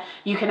there.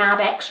 You can add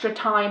extra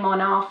time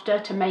on after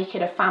to make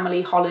it a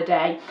family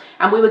holiday,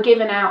 and we were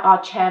giving out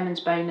our chairman's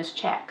bonus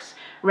cheques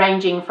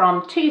ranging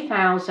from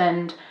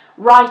 £2,000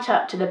 right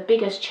up to the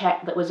biggest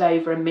cheque that was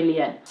over £1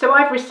 million. So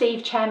I've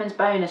received chairman's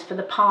bonus for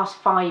the past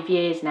 5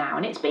 years now,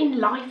 and it's been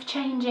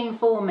life-changing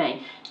for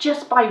me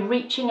just by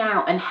reaching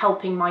out and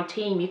helping my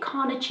team. You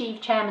can't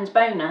achieve chairman's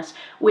bonus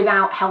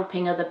without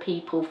helping other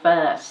people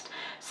first.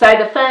 So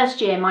the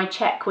first year my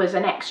cheque was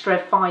an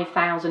extra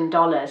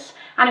 $5,000,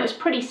 and it was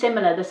pretty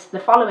similar the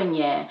following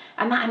year,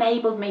 and that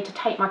enabled me to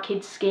take my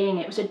kids skiing.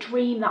 It was a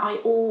dream that I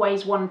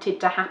always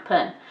wanted to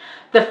happen.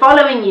 The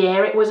following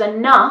year it was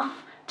enough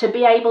to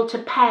be able to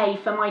pay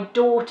for my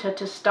daughter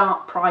to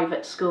start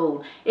private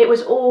school. It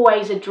was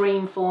always a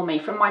dream for me.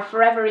 From my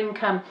Forever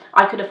income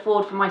I could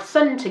afford for my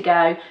son to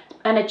go,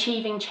 and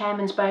achieving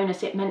chairman's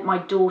bonus, it meant my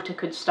daughter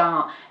could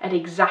start at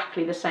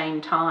exactly the same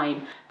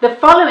time. The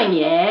following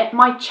year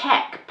my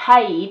cheque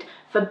paid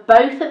for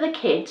both of the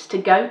kids to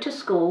go to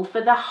school for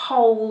the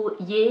whole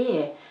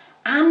year,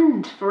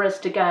 and for us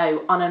to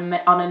go on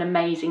an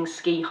amazing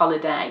ski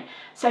holiday.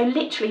 So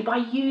literally by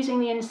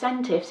using the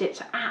incentives,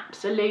 it's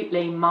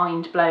absolutely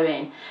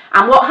mind-blowing.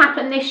 And what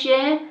happened this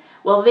year?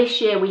 Well, this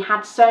year we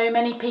had so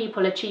many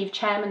people achieve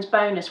chairman's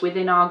bonus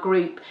within our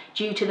group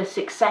due to the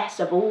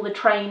success of all the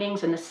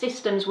trainings and the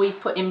systems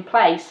we've put in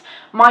place.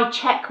 My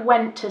cheque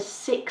went to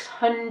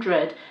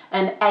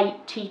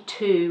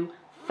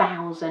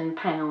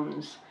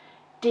 £682,000.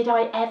 Did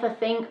I ever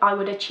think I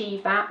would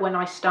achieve that when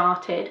I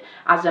started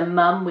as a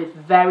mum with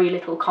very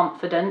little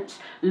confidence,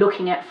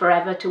 looking at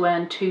forever to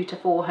earn £200 to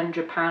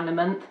 £400 a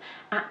month?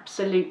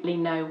 Absolutely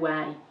no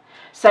way.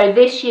 So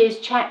this year's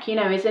cheque,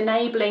 is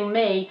enabling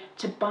me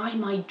to buy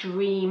my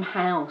dream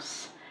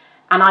house.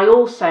 And I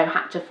also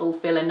had to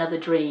fulfil another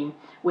dream,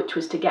 which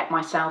was to get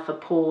myself a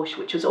Porsche,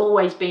 which has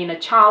always been a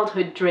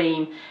childhood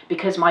dream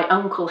because my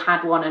uncle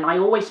had one, and I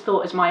always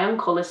thought as my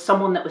uncle as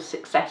someone that was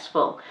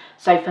successful.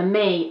 So for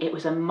me, it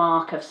was a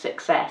mark of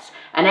success.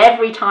 And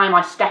every time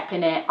I step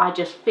in it, I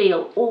just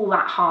feel all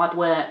that hard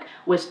work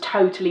was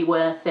totally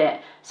worth it.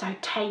 So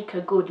take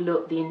a good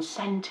look. The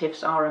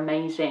incentives are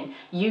amazing.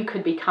 You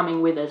could be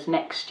coming with us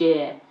next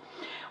year.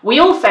 We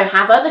also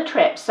have other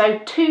trips, so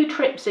 2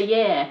 trips a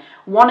year.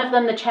 One of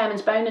them the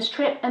chairman's bonus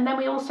trip, and then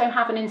we also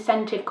have an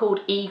incentive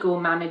called Eagle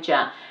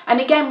Manager. And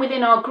again,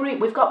 within our group,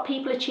 we've got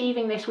people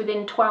achieving this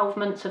within 12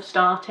 months of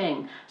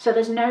starting. So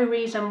there's no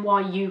reason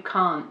why you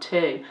can't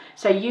too.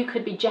 So you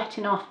could be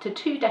jetting off to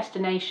 2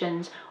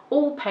 destinations,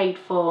 all paid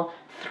for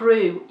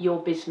through your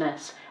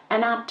business,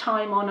 and add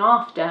time on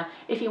after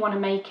if you want to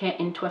make it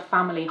into a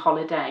family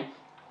holiday.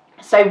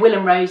 So Will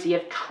and Rosie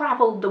have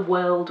travelled the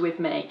world with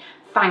me,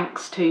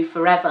 thanks to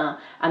Forever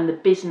and the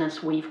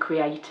business we've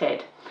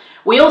created.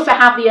 We also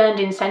have the Earned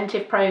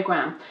Incentive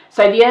Programme.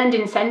 So the Earned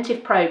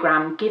Incentive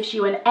Programme gives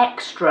you an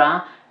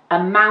extra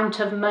amount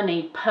of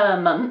money per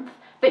month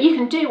that you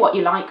can do what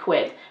you like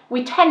with.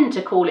 We tend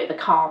to call it the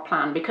car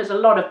plan because a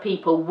lot of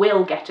people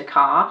will get a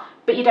car,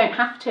 but you don't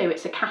have to.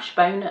 It's a cash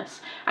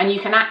bonus, and you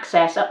can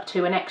access up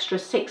to an extra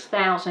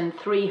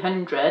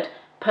 $6,300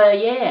 per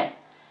year.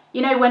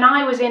 When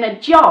I was in a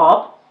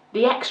job,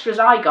 the extras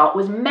I got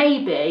was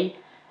maybe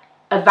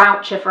a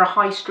voucher for a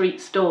high street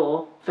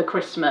store for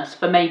Christmas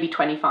for maybe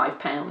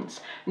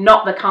 £25,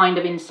 not the kind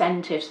of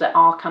incentives that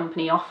our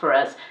company offer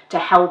us to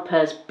help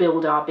us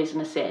build our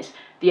businesses.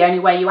 The only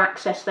way you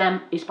access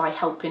them is by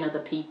helping other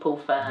people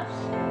first.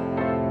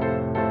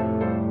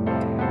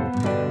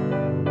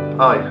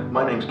 Hi,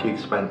 my name's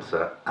Keith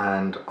Spencer,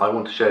 and I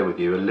want to share with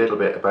you a little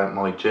bit about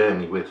my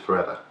journey with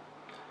Forever.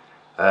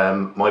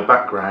 My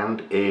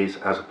background is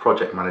as a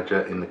project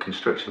manager in the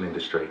construction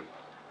industry.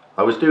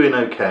 I was doing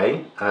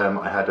okay.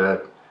 I had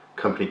a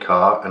company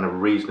car and a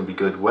reasonably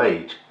good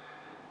wage,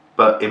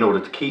 but in order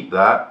to keep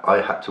that,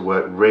 I had to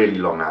work really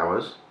long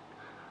hours.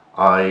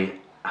 I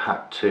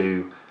had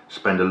to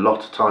spend a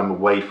lot of time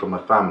away from my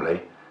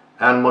family,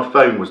 and my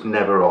phone was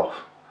never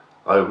off.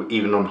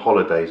 Even on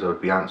holidays, I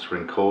would be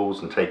answering calls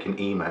and taking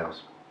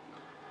emails.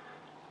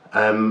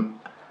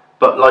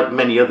 But like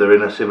many other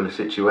in a similar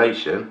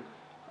situation,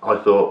 I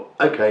thought,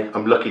 okay,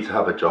 I'm lucky to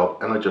have a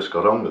job, and I just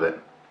got on with it.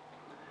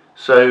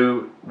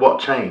 So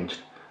what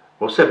changed?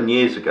 Well, 7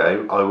 years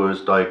ago, I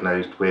was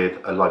diagnosed with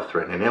a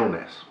life-threatening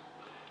illness,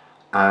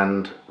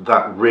 and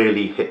that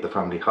really hit the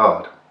family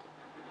hard.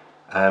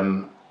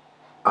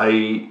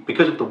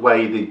 Because of the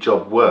way the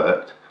job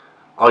worked,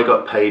 I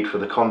got paid for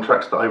the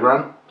contracts that I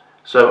ran,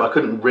 so I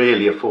couldn't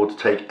really afford to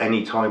take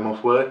any time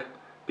off work,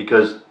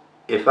 because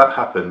if that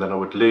happened, then I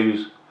would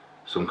lose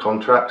some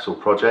contracts or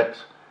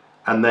projects,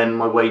 and then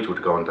my wage would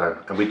have gone down,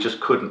 and we just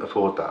couldn't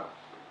afford that.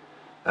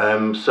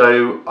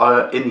 So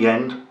in the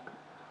end,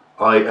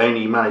 I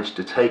only managed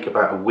to take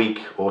about a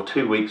week or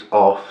 2 weeks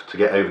off to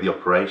get over the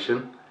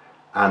operation,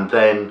 and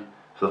then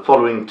for the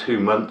following 2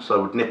 months I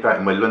would nip out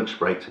in my lunch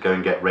break to go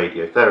and get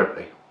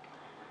radiotherapy.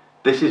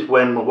 This is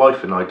when my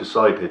wife and I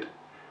decided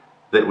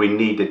that we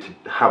needed to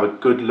have a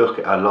good look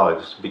at our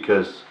lives,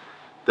 because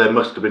there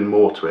must have been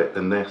more to it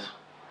than this.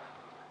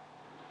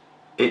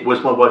 It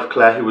was my wife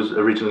Claire who was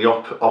originally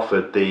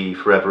offered the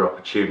Forever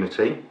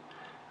opportunity,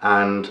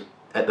 and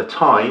at the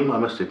time, I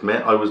must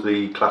admit, I was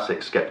the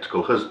classic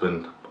sceptical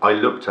husband. I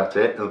looked at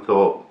it and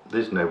thought,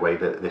 there's no way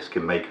that this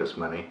can make us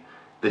money.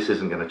 This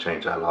isn't going to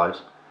change our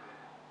lives.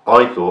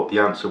 I thought the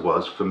answer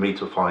was for me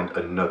to find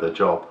another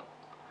job.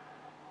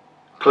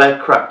 Claire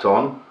cracked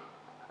on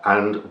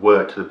and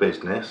worked the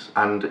business,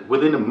 and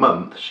within a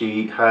month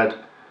she had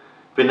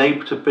been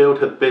able to build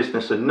her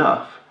business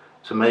enough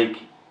to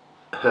make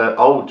her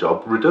old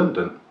job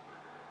redundant.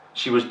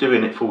 She was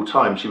doing it full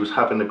time. She was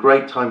having a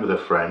great time with her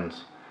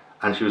friends,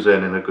 and she was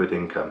earning a good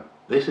income.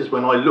 This is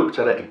when I looked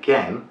at it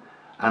again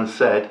and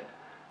said,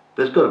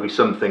 there's got to be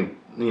something,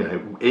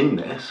 in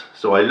this.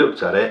 So I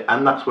looked at it,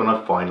 and that's when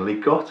I finally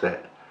got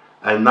it.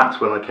 And that's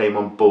when I came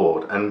on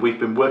board, and we've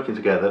been working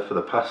together for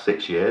the past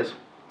 6 years.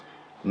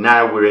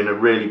 Now we're in a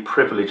really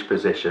privileged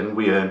position.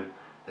 We earn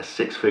a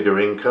 6-figure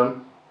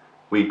income.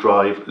 We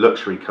drive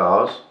luxury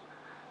cars.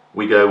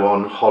 We go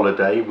on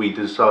holiday. We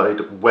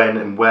decide when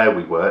and where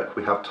we work.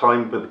 We have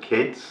time with the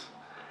kids.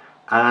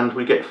 And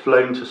we get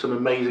flown to some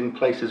amazing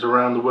places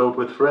around the world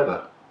with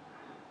Forever.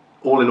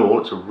 All in all,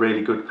 it's a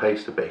really good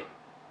place to be.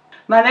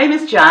 My name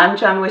is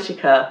Jan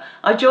Whittaker.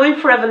 I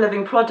joined Forever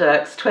Living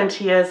Products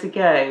 20 years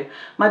ago.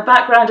 My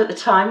background at the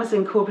time was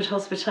in corporate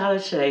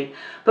hospitality,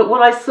 but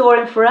what I saw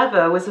in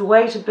Forever was a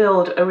way to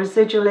build a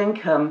residual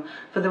income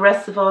for the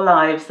rest of our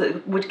lives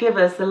that would give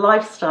us the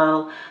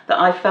lifestyle that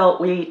I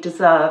felt we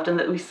deserved and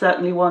that we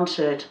certainly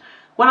wanted.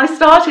 When I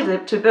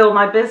started to build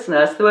my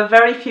business, there were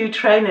very few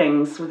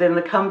trainings within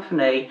the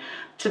company.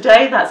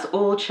 Today, that's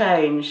all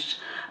changed.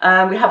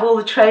 We have all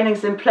the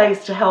trainings in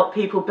place to help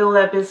people build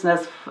their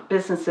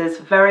businesses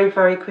very,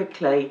 very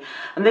quickly.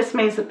 And this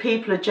means that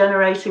people are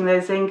generating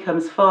those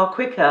incomes far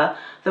quicker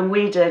than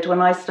we did when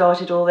I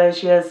started all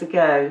those years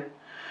ago.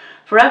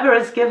 Forever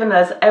has given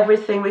us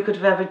everything we could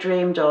have ever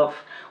dreamed of.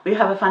 We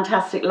have a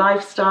fantastic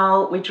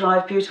lifestyle, we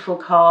drive beautiful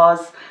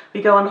cars,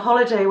 we go on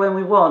holiday when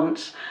we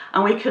want,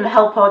 and we can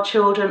help our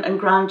children and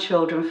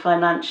grandchildren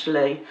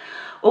financially.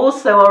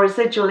 Also, our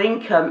residual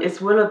income is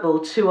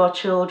willable to our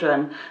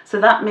children, so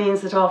that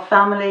means that our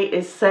family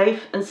is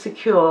safe and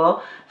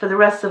secure for the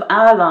rest of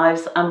our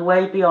lives and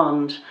way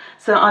beyond.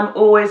 So I'm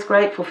always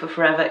grateful for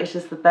Forever. It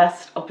is the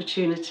best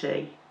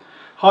opportunity.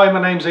 Hi,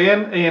 my name's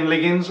Ian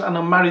Liggins, and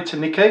I'm married to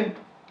Nikki,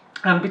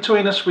 and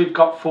between us we've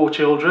got 4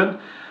 children.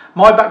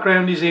 My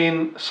background is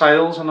in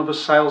sales, and I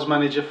was sales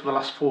manager for the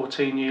last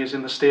 14 years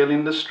in the steel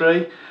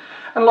industry.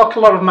 And like a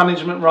lot of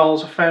management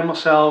roles, I found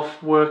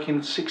myself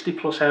working 60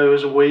 plus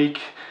hours a week,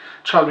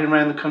 travelling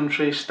around the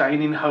country,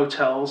 staying in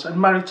hotels, and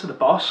married to the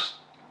boss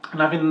and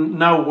having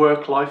no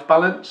work-life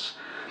balance.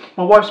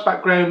 My wife's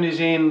background is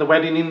in the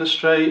wedding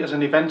industry as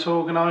an event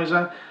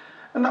organiser,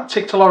 and that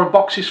ticked a lot of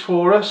boxes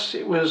for us.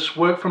 It was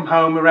work from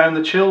home around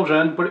the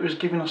children, but it was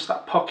giving us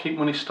that pocket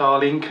money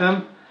style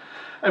income.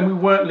 And we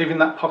weren't living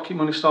that pocket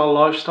money style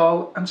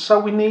lifestyle, and so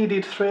we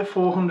needed £300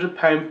 or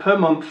 £400 per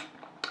month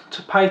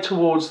to pay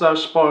towards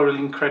those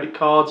spiralling credit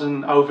cards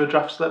and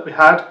overdrafts that we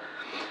had.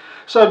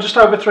 So just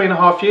over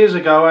 3.5 years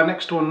ago, our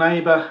next door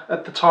neighbour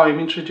at the time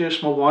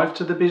introduced my wife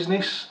to the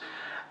business,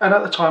 and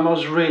at the time I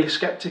was really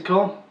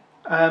sceptical,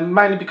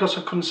 mainly because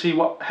I couldn't see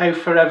how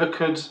Forever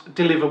could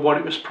deliver what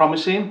it was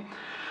promising.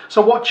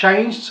 So what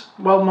changed?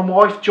 Well, my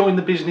wife joined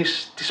the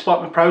business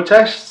despite my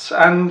protests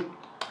and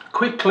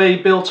quickly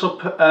built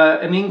up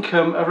an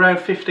income around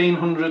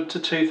 £1,500 to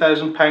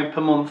 £2,000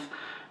 per month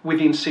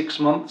within 6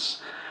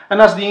 months.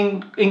 And as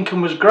the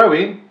income was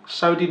growing,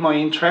 so did my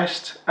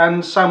interest,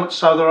 and so much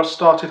so that I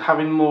started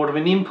having more of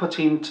an input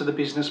into the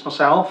business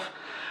myself.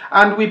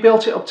 And we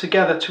built it up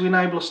together to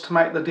enable us to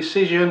make the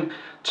decision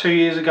 2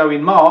 years ago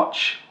in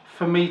March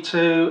for me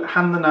to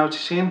hand the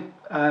notice in,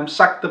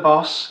 sack the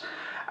boss,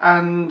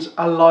 and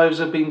our lives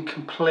have been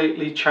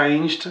completely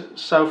changed.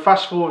 So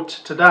fast forward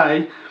to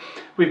today,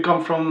 we've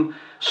gone from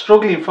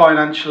struggling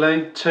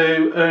financially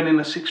to earning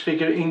a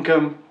 6-figure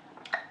income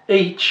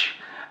each,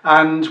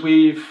 and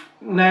we've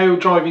now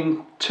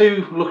driving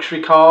 2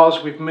 luxury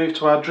cars, we've moved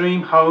to our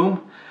dream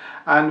home,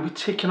 and we're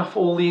ticking off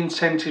all the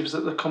incentives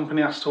that the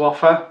company has to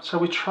offer. So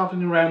we're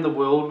travelling around the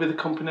world with the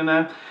company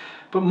now,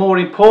 but more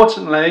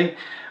importantly,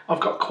 I've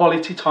got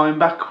quality time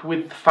back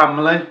with the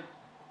family,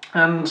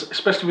 and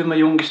especially with my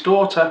youngest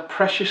daughter,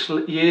 precious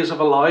years of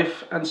her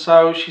life, and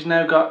so she's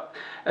now got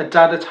a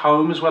dad at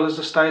home as well as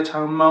the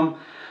stay-at-home mum.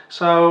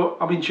 So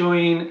I'm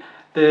enjoying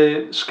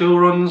the school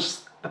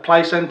runs, the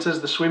play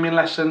centres, the swimming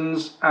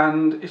lessons,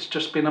 and it's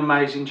just been an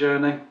amazing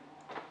journey.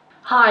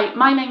 Hi,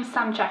 my name's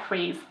Sam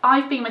Jeffries.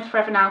 I've been with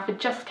Forever now for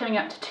just coming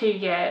up to 2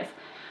 years.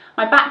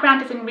 My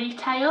background is in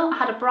retail. I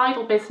had a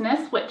bridal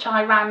business which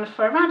I ran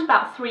for around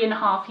about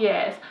 3.5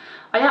 years.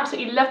 I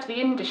absolutely loved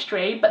the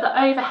industry, but the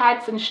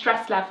overheads and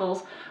stress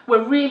levels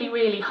were really,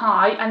 really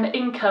high, and the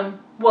income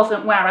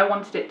wasn't where I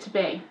wanted it to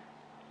be.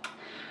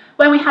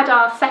 When we had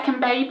our second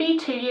baby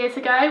 2 years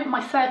ago,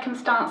 my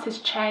circumstances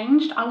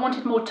changed. I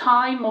wanted more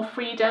time, more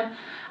freedom,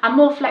 and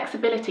more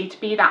flexibility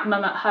to be that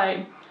mum at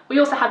home. We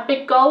also had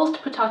big goals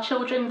to put our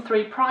children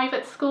through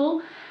private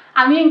school,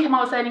 and the income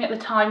I was earning at the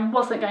time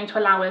wasn't going to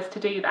allow us to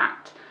do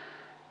that.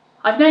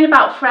 I've known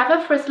about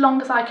Forever for as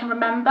long as I can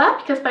remember,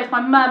 because both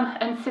my mum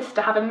and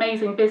sister have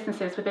amazing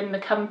businesses within the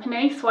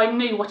company, so I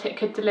knew what it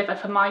could deliver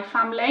for my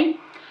family.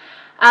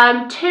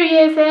 2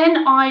 years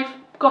in, I've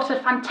got a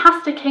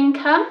fantastic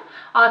income.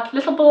 Our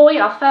little boy,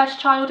 our first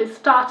child, is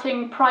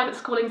starting private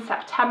school in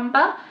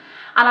September,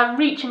 and I'm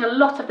reaching a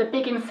lot of the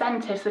big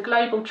incentives, the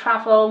global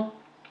travel,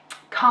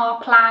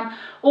 car plan,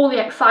 all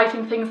the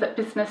exciting things that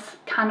business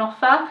can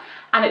offer,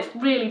 and it's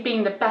really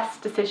been the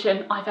best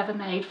decision I've ever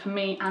made for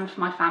me and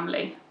for my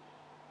family.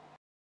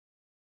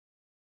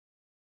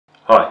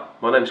 Hi,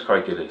 my name's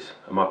Craig Gillies,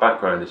 and my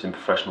background is in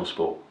professional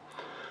sport.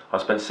 I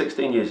spent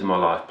 16 years of my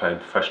life playing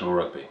professional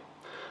rugby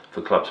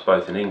for clubs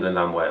both in England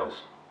and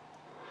Wales.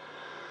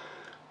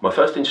 My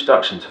first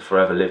introduction to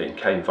Forever Living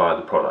came via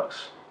the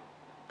products.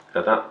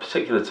 At that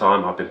particular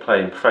time, I'd been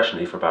playing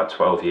professionally for about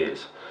 12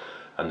 years,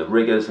 and the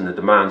rigours and the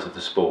demands of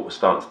the sport were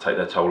starting to take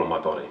their toll on my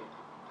body.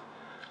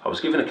 I was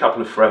given a couple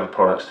of Forever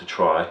products to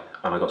try,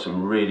 and I got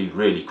some really,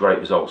 really great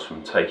results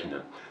from taking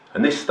them.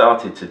 And this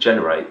started to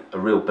generate a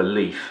real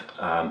belief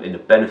in the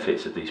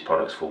benefits of these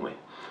products for me.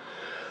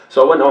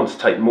 So I went on to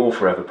take more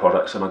Forever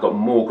products, and I got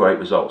more great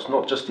results,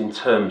 not just in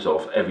terms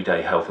of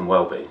everyday health and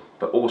well-being,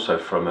 but also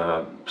from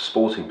a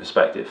sporting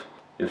perspective.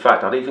 In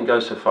fact, I'd even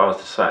go so far as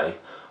to say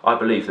I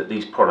believe that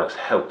these products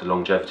helped the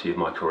longevity of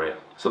my career.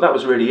 So that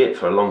was really it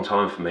for a long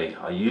time for me.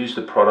 I used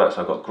the products,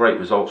 I got great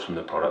results from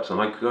the products,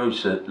 and I grew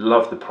to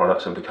love the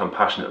products and become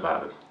passionate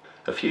about them.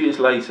 A few years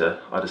later,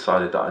 I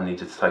decided that I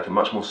needed to take a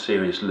much more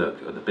serious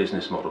look at the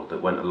business model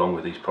that went along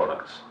with these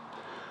products.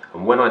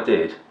 And when I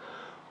did,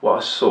 what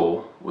I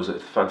saw was a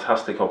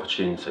fantastic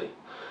opportunity.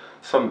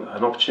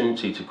 An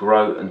opportunity to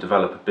grow and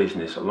develop a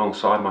business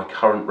alongside my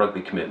current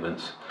rugby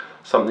commitments,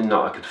 something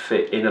that I could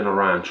fit in and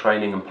around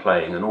training and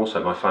playing, and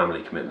also my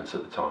family commitments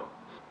at the time.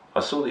 I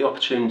saw the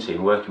opportunity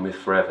in working with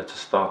Forever to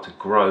start to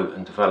grow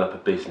and develop a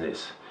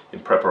business in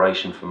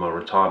preparation for my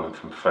retirement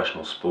from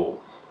professional sport.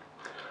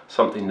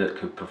 Something that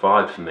could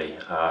provide for me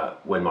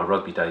when my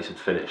rugby days had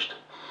finished.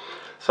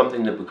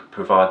 Something that would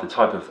provide the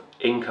type of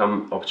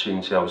income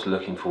opportunity I was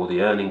looking for,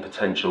 the earning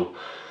potential,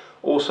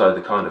 also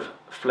the kind of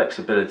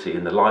flexibility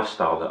in the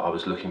lifestyle that I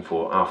was looking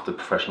for after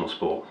professional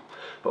sport,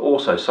 but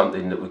also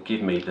something that would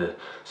give me the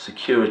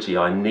security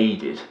I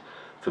needed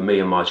for me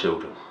and my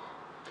children.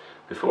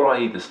 Before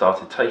I either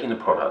started taking the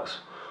products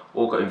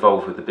or got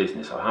involved with the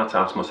business, I had to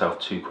ask myself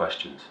two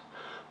questions.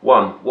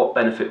 One, what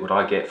benefit would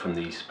I get from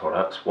these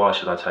products? Why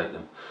should I take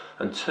them?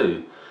 And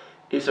two,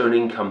 is there an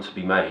income to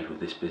be made with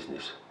this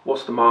business?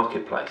 What's the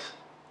marketplace?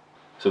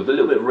 So with a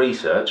little bit of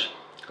research,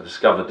 I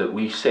discovered that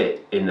we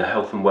sit in the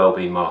health and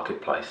wellbeing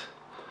marketplace.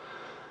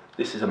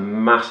 This is a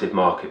massive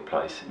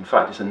marketplace. In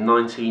fact, it's a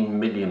 £19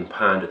 million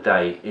a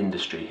day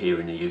industry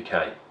here in the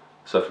UK.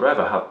 So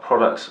Forever have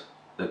products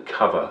that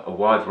cover a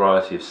wide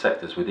variety of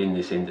sectors within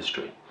this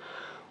industry.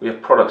 We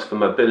have products for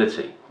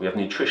mobility, we have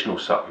nutritional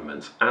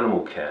supplements,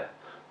 animal care,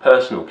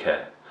 personal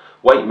care,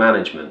 weight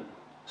management,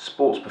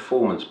 sports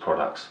performance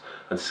products,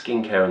 and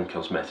skincare and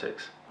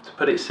cosmetics. To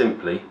put it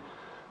simply,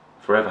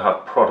 Forever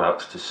have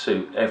products to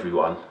suit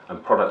everyone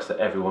and products that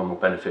everyone will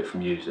benefit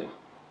from using.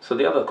 So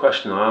the other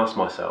question I asked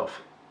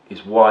myself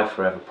is, why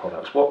Forever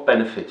products? What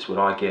benefits would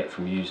I get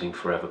from using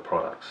Forever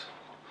products?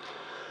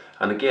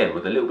 And again,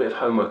 with a little bit of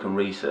homework and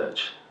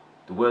research,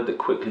 the word that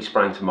quickly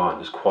sprang to mind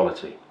was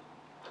quality.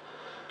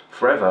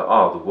 Forever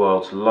are the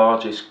world's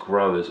largest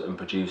growers and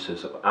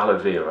producers of aloe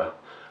vera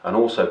and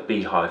also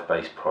beehive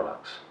based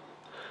products.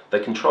 They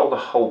control the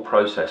whole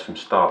process from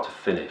start to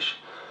finish.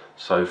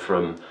 So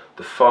from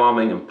the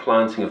farming and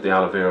planting of the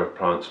aloe vera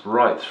plants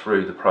right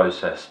through the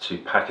process to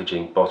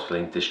packaging,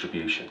 bottling,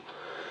 distribution.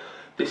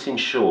 This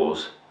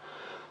ensures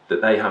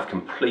that they have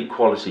complete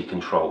quality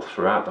control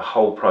throughout the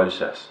whole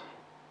process.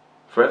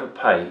 Forever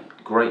pay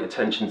great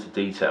attention to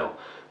detail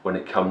when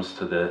it comes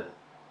to the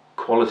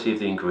quality of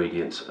the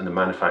ingredients and the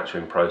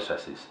manufacturing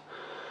processes.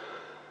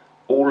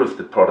 All of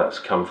the products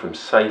come from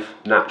safe,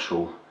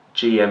 natural,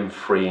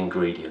 GM-free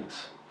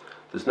ingredients.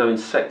 There's no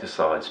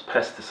insecticides,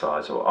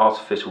 pesticides or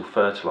artificial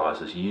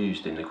fertilisers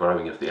used in the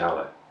growing of the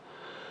aloe.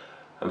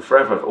 And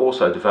Forever have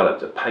also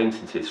developed a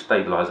patented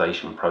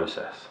stabilisation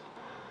process.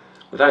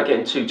 Without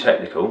getting too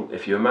technical,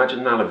 if you imagine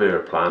an aloe vera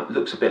plant, it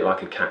looks a bit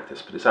like a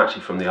cactus, but it's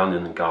actually from the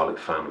onion and garlic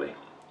family.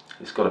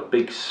 It's got a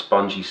big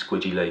spongy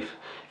squidgy leaf.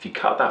 If you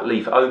cut that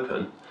leaf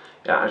open,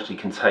 it actually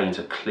contains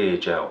a clear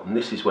gel, and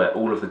this is where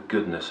all of the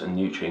goodness and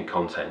nutrient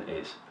content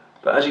is.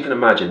 But as you can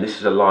imagine, this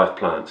is a live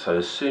plant, so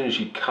as soon as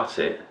you cut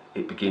it,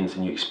 it begins,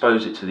 and you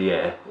expose it to the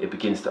air, it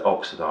begins to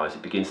oxidise,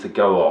 it begins to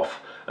go off,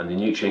 and the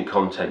nutrient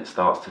content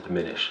starts to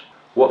diminish.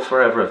 What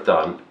Forever have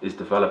done is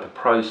develop a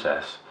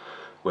process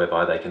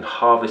whereby they can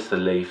harvest the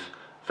leaf,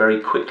 very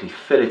quickly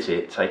fillet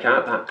it, take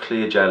out that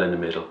clear gel in the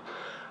middle,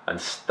 and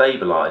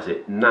stabilise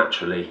it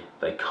naturally.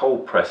 They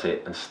cold press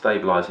it and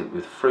stabilise it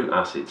with fruit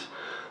acids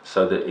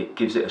so that it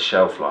gives it a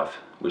shelf life,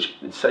 which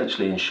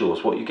essentially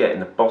ensures what you get in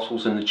the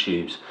bottles and the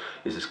tubes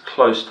is as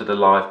close to the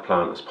live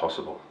plant as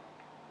possible.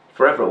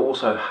 Forever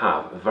also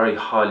have a very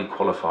highly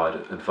qualified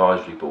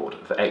advisory board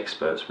of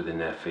experts within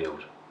their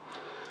field.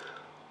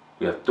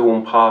 We have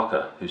Dawn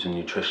Parker, who's a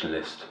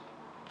nutritionalist.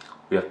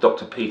 We have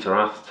Dr. Peter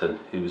Atherton,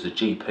 who was a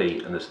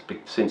GP and has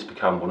since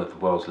become one of the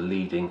world's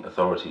leading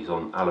authorities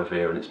on aloe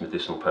vera and its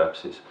medicinal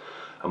purposes.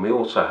 And we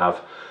also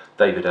have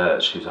David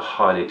Urch, who's a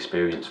highly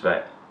experienced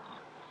vet.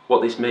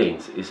 What this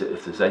means is that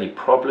if there's any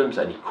problems,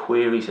 any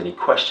queries, any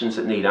questions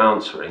that need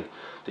answering,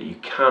 that you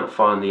can't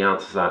find the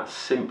answers out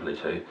simply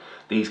to,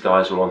 these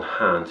guys are on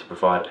hand to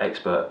provide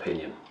expert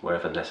opinion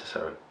wherever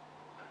necessary.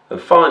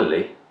 And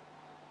finally,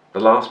 the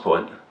last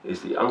point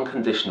is the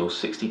unconditional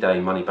 60-day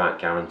money-back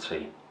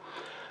guarantee.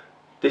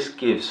 This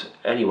gives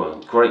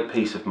anyone great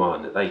peace of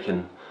mind that they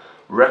can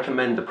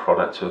recommend the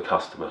product to a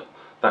customer.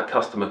 That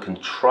customer can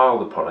trial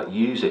the product,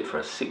 use it for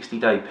a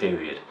 60-day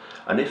period,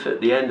 and if at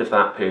the end of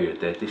that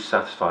period they're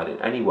dissatisfied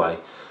in any way,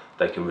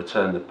 they can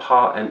return the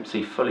part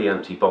empty, fully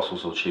empty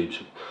bottles or tubes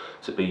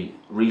to be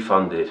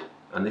refunded,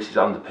 and this is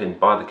underpinned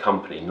by the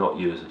company, not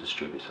you as a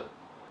distributor.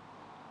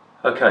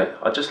 Okay,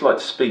 I'd just like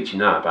to speak to you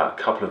now about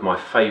a couple of my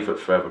favourite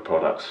Forever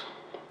products.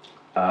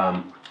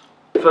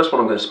 The first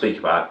one I'm going to speak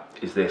about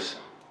is this,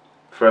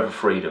 Forever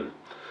Freedom.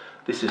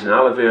 This is an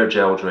aloe vera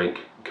gel drink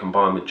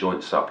combined with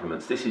joint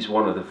supplements. This is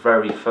one of the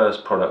very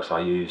first products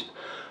I used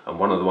and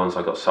one of the ones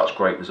I got such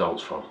great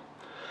results from.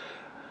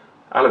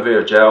 Aloe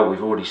vera gel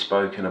we've already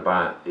spoken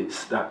about.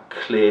 It's that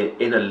clear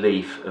inner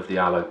leaf of the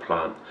aloe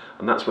plant,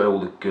 and that's where all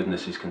the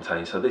goodness is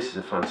contained. So this is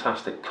a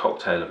fantastic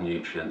cocktail of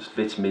nutrients,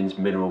 vitamins,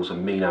 minerals,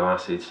 amino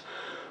acids.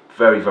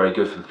 Very, very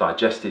good for the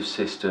digestive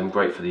system,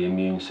 great for the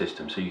immune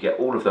system. So you get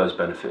all of those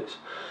benefits,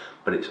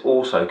 but it's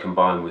also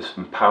combined with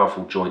some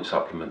powerful joint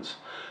supplements.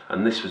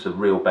 And this was the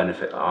real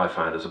benefit that I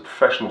found. As a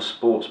professional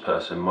sports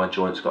person, my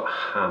joints got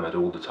hammered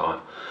all the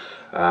time.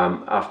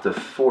 After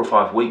 4 or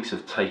 5 weeks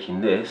of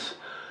taking this,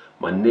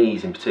 my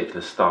knees in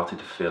particular started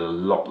to feel a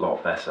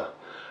lot better.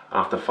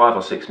 After 5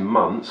 or 6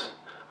 months,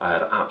 I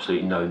had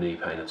absolutely no knee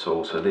pain at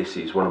all. So this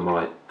is one of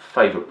my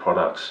favourite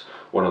products,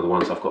 one of the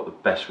ones I've got the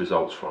best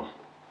results from.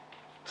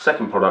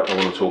 Second product I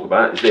want to talk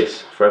about is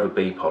this, Forever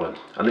Bee Pollen.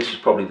 And this was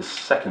probably the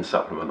second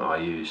supplement I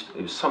used.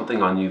 It was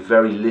something I knew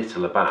very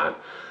little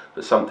about,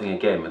 but something,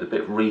 again, with a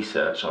bit of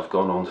research I've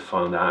gone on to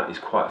find out is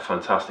quite a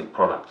fantastic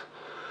product.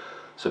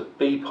 So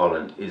bee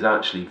pollen is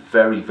actually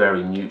very,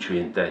 very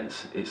nutrient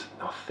dense.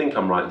 I think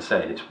I'm right in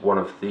saying it's one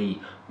of the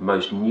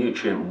most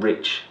nutrient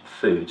rich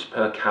foods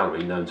per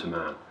calorie known to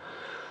man.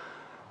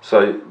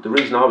 So the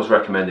reason I was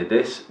recommended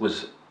this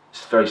was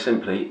very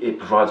simply, it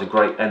provides a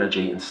great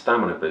energy and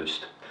stamina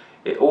boost.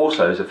 It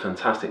also is a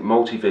fantastic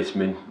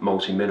multivitamin,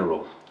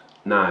 multi-mineral.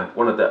 Now,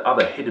 one of the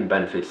other hidden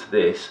benefits to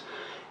this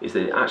is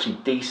that it actually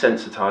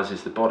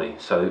desensitizes the body.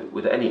 So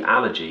with any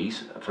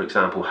allergies, for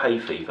example hay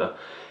fever,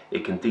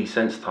 it can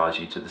desensitize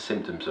you to the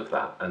symptoms of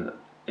that, and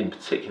in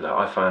particular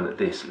I found that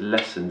this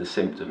lessened the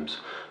symptoms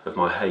of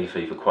my hay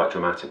fever quite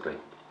dramatically.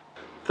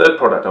 Third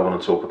product I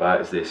want to talk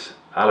about is this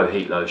aloe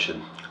heat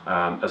lotion.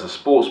 As a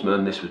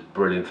sportsman, this was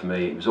brilliant for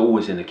me. It was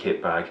always in a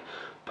kit bag,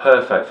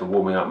 perfect for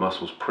warming up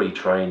muscles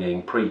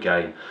pre-training,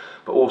 pre-game,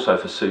 but also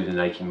for soothing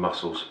aching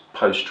muscles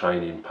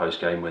post-training,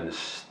 post-game, when the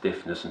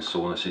stiffness and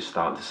soreness is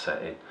starting to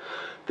set in.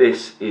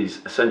 This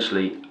is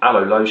essentially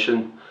aloe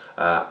lotion,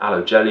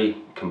 aloe jelly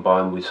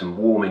combined with some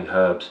warming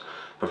herbs,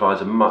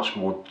 provides a much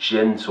more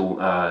gentle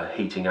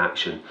heating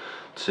action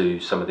to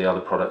some of the other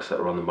products that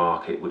are on the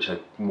market, which are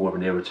more of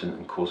an irritant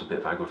and cause a bit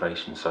of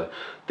aggravation. So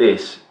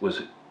this was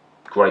a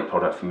great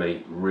product for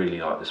me, really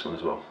like this one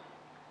as well.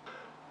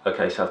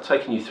 Okay, so I've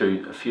taken you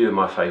through a few of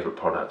my favourite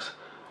products.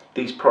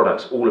 These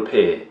products all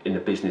appear in the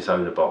business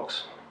owner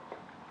box.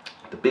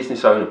 The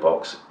business owner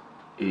box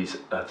is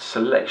a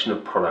selection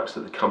of products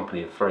that the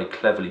company have very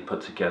cleverly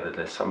put together.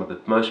 They're some of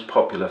the most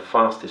popular,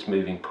 fastest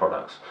moving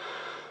products,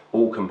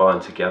 all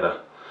combined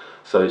together.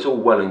 So it's all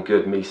well and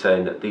good me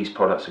saying that these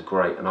products are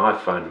great and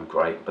I've found them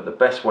great, but the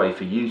best way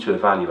for you to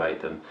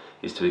evaluate them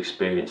is to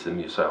experience them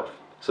yourself.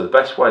 So the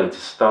best way to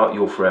start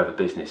your Forever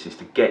business is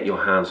to get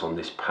your hands on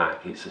this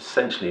pack. It's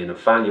essentially an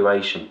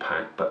evaluation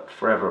pack, but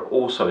Forever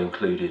also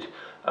included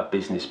a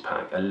business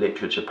pack, a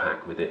literature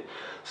pack with it.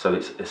 So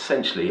it's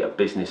essentially a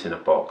business in a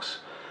box.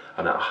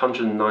 And at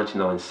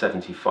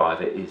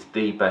 $199.75, it is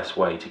the best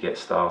way to get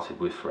started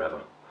with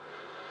Forever.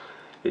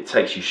 It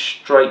takes you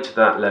straight to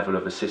that level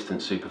of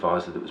assistant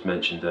supervisor that was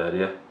mentioned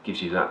earlier,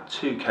 gives you that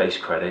 2 case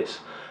credits,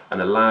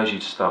 and allows you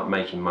to start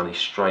making money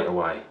straight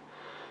away.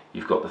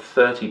 You've got the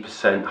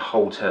 30%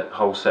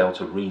 wholesale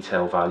to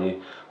retail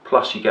value,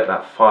 plus you get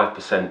that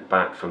 5%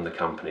 back from the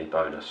company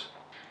bonus.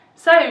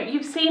 So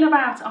you've seen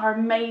about our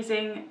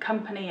amazing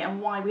company and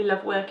why we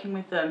love working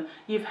with them.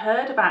 You've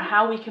heard about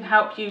how we can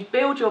help you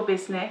build your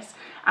business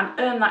and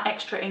earn that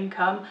extra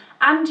income,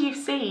 and you've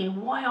seen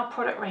why our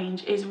product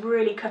range is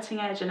really cutting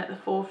edge and at the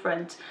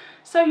forefront.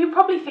 So you're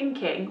probably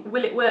thinking,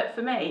 will it work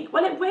for me?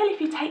 Well, it will if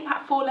you take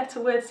that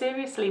 4-letter word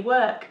seriously,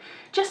 work.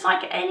 Just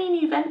like any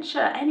new venture,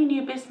 any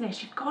new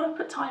business, you've got to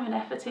put time and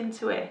effort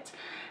into it.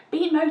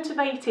 Be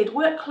motivated,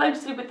 work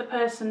closely with the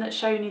person that's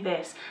shown you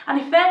this.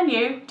 And if they're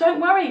new, don't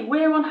worry,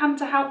 we're on hand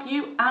to help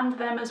you and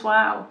them as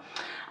well.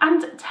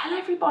 And tell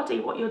everybody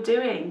what you're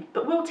doing,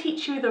 but we'll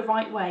teach you the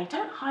right way.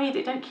 Don't hide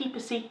it, don't keep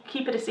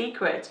it a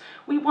secret.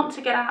 We want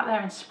to get out there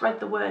and spread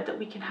the word that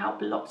we can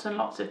help lots and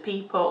lots of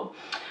people.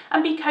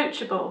 And be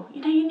coachable. You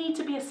know, you need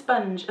to be a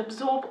sponge,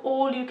 absorb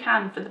all you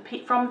can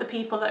from the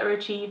people that are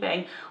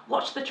achieving.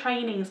 Watch the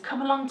trainings,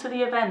 come along to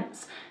the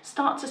events,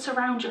 start to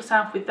surround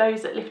yourself with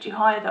those that lift you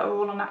higher, that are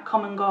all on that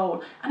common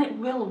goal, and it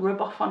will rub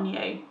off on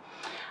you.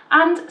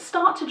 And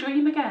start to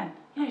dream again.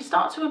 You know,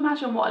 start to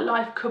imagine what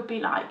life could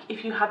be like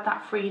if you had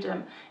that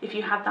freedom, if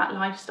you had that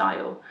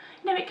lifestyle.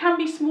 You know, it can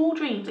be small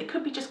dreams. It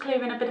could be just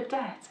clearing a bit of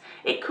debt.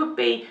 It could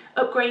be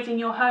upgrading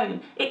your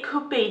home. It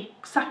could be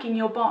sacking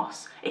your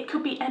boss. It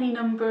could be any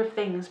number of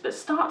things. But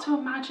start to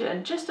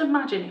imagine, just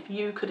imagine if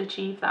you could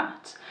achieve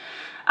that.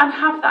 And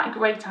have that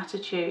great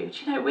attitude.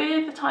 You know,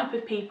 we're the type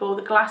of people,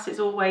 the glass is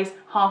always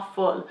half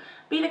full.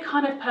 Be the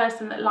kind of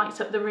person that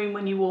lights up the room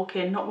when you walk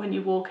in, not when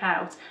you walk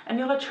out, and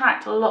you'll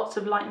attract lots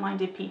of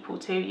like-minded people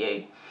to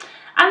you.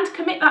 And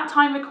commit that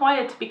time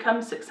required to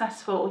become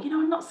successful. You know,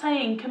 I'm not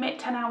saying commit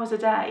 10 hours a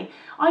day.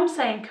 I'm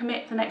saying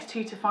commit the next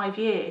 2 to 5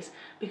 years,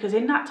 because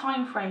in that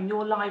time frame,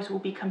 your lives will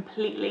be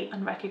completely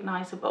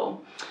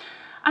unrecognisable.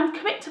 And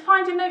commit to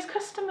finding those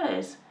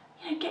customers.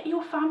 You know, get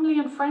your family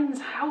and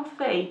friends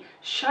healthy.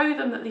 Show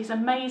them that these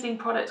amazing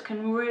products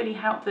can really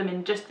help them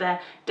in just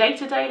their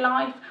day-to-day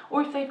life,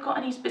 or if they've got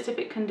any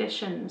specific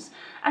conditions.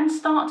 And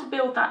start to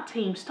build that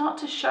team. Start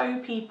to show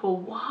people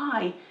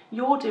why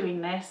you're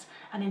doing this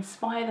and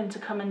inspire them to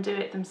come and do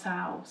it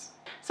themselves.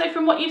 So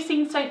from what you've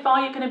seen so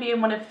far, you're going to be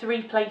in one of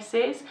 3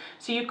 places.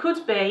 So you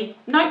could be,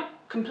 nope,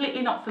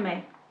 completely not for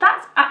me.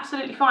 That's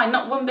absolutely fine.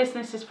 Not one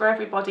business is for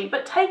everybody,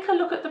 but take a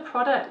look at the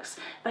products.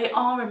 They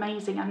are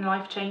amazing and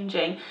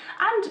life-changing.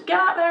 And get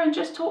out there and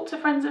just talk to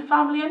friends and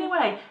family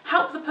anyway.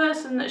 Help the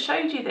person that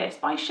showed you this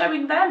by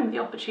showing them the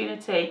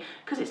opportunity,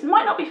 because it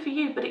might not be for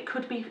you, but it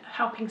could be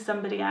helping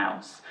somebody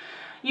else.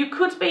 You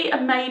could be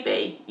a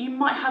maybe. You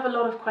might have a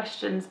lot of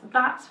questions.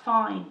 That's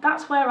fine.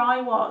 That's where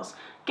I was.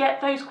 Get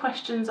those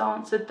questions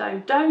answered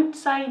though. Don't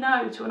say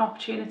no to an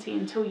opportunity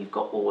until you've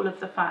got all of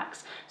the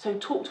facts. So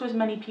talk to as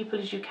many people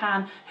as you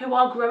can who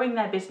are growing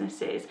their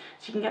businesses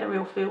so you can get a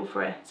real feel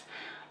for it.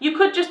 You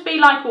could just be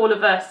like all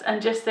of us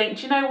and just think,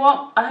 do you know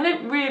what? I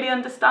don't really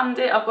understand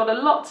it. I've got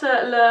a lot to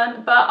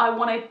learn, but I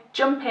want to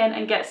jump in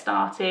and get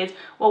started.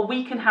 Well,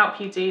 we can help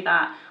you do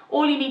that.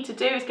 All you need to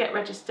do is get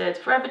registered.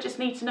 Forever just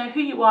need to know who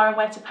you are and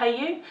where to pay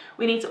you.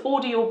 We need to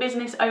order your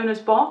business owner's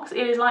box.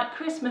 It is like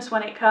Christmas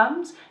when it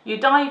comes. You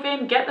dive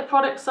in, get the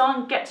products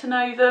on, get to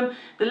know them.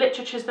 The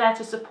literature's there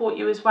to support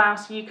you as well,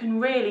 so you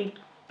can really,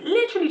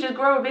 literally just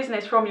grow a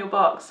business from your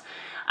box.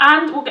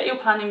 And we'll get your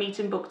planning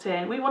meeting booked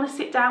in. We want to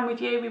sit down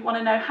with you. We want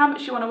to know how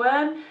much you want to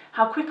earn,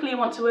 how quickly you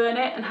want to earn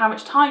it, and how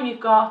much time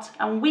you've got.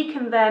 And we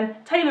can then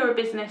tailor a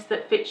business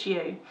that fits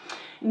you.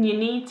 And you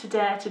need to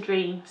dare to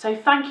dream. So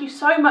thank you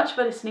so much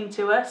for listening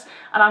to us,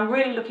 and I'm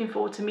really looking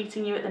forward to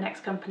meeting you at the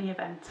next company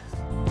event.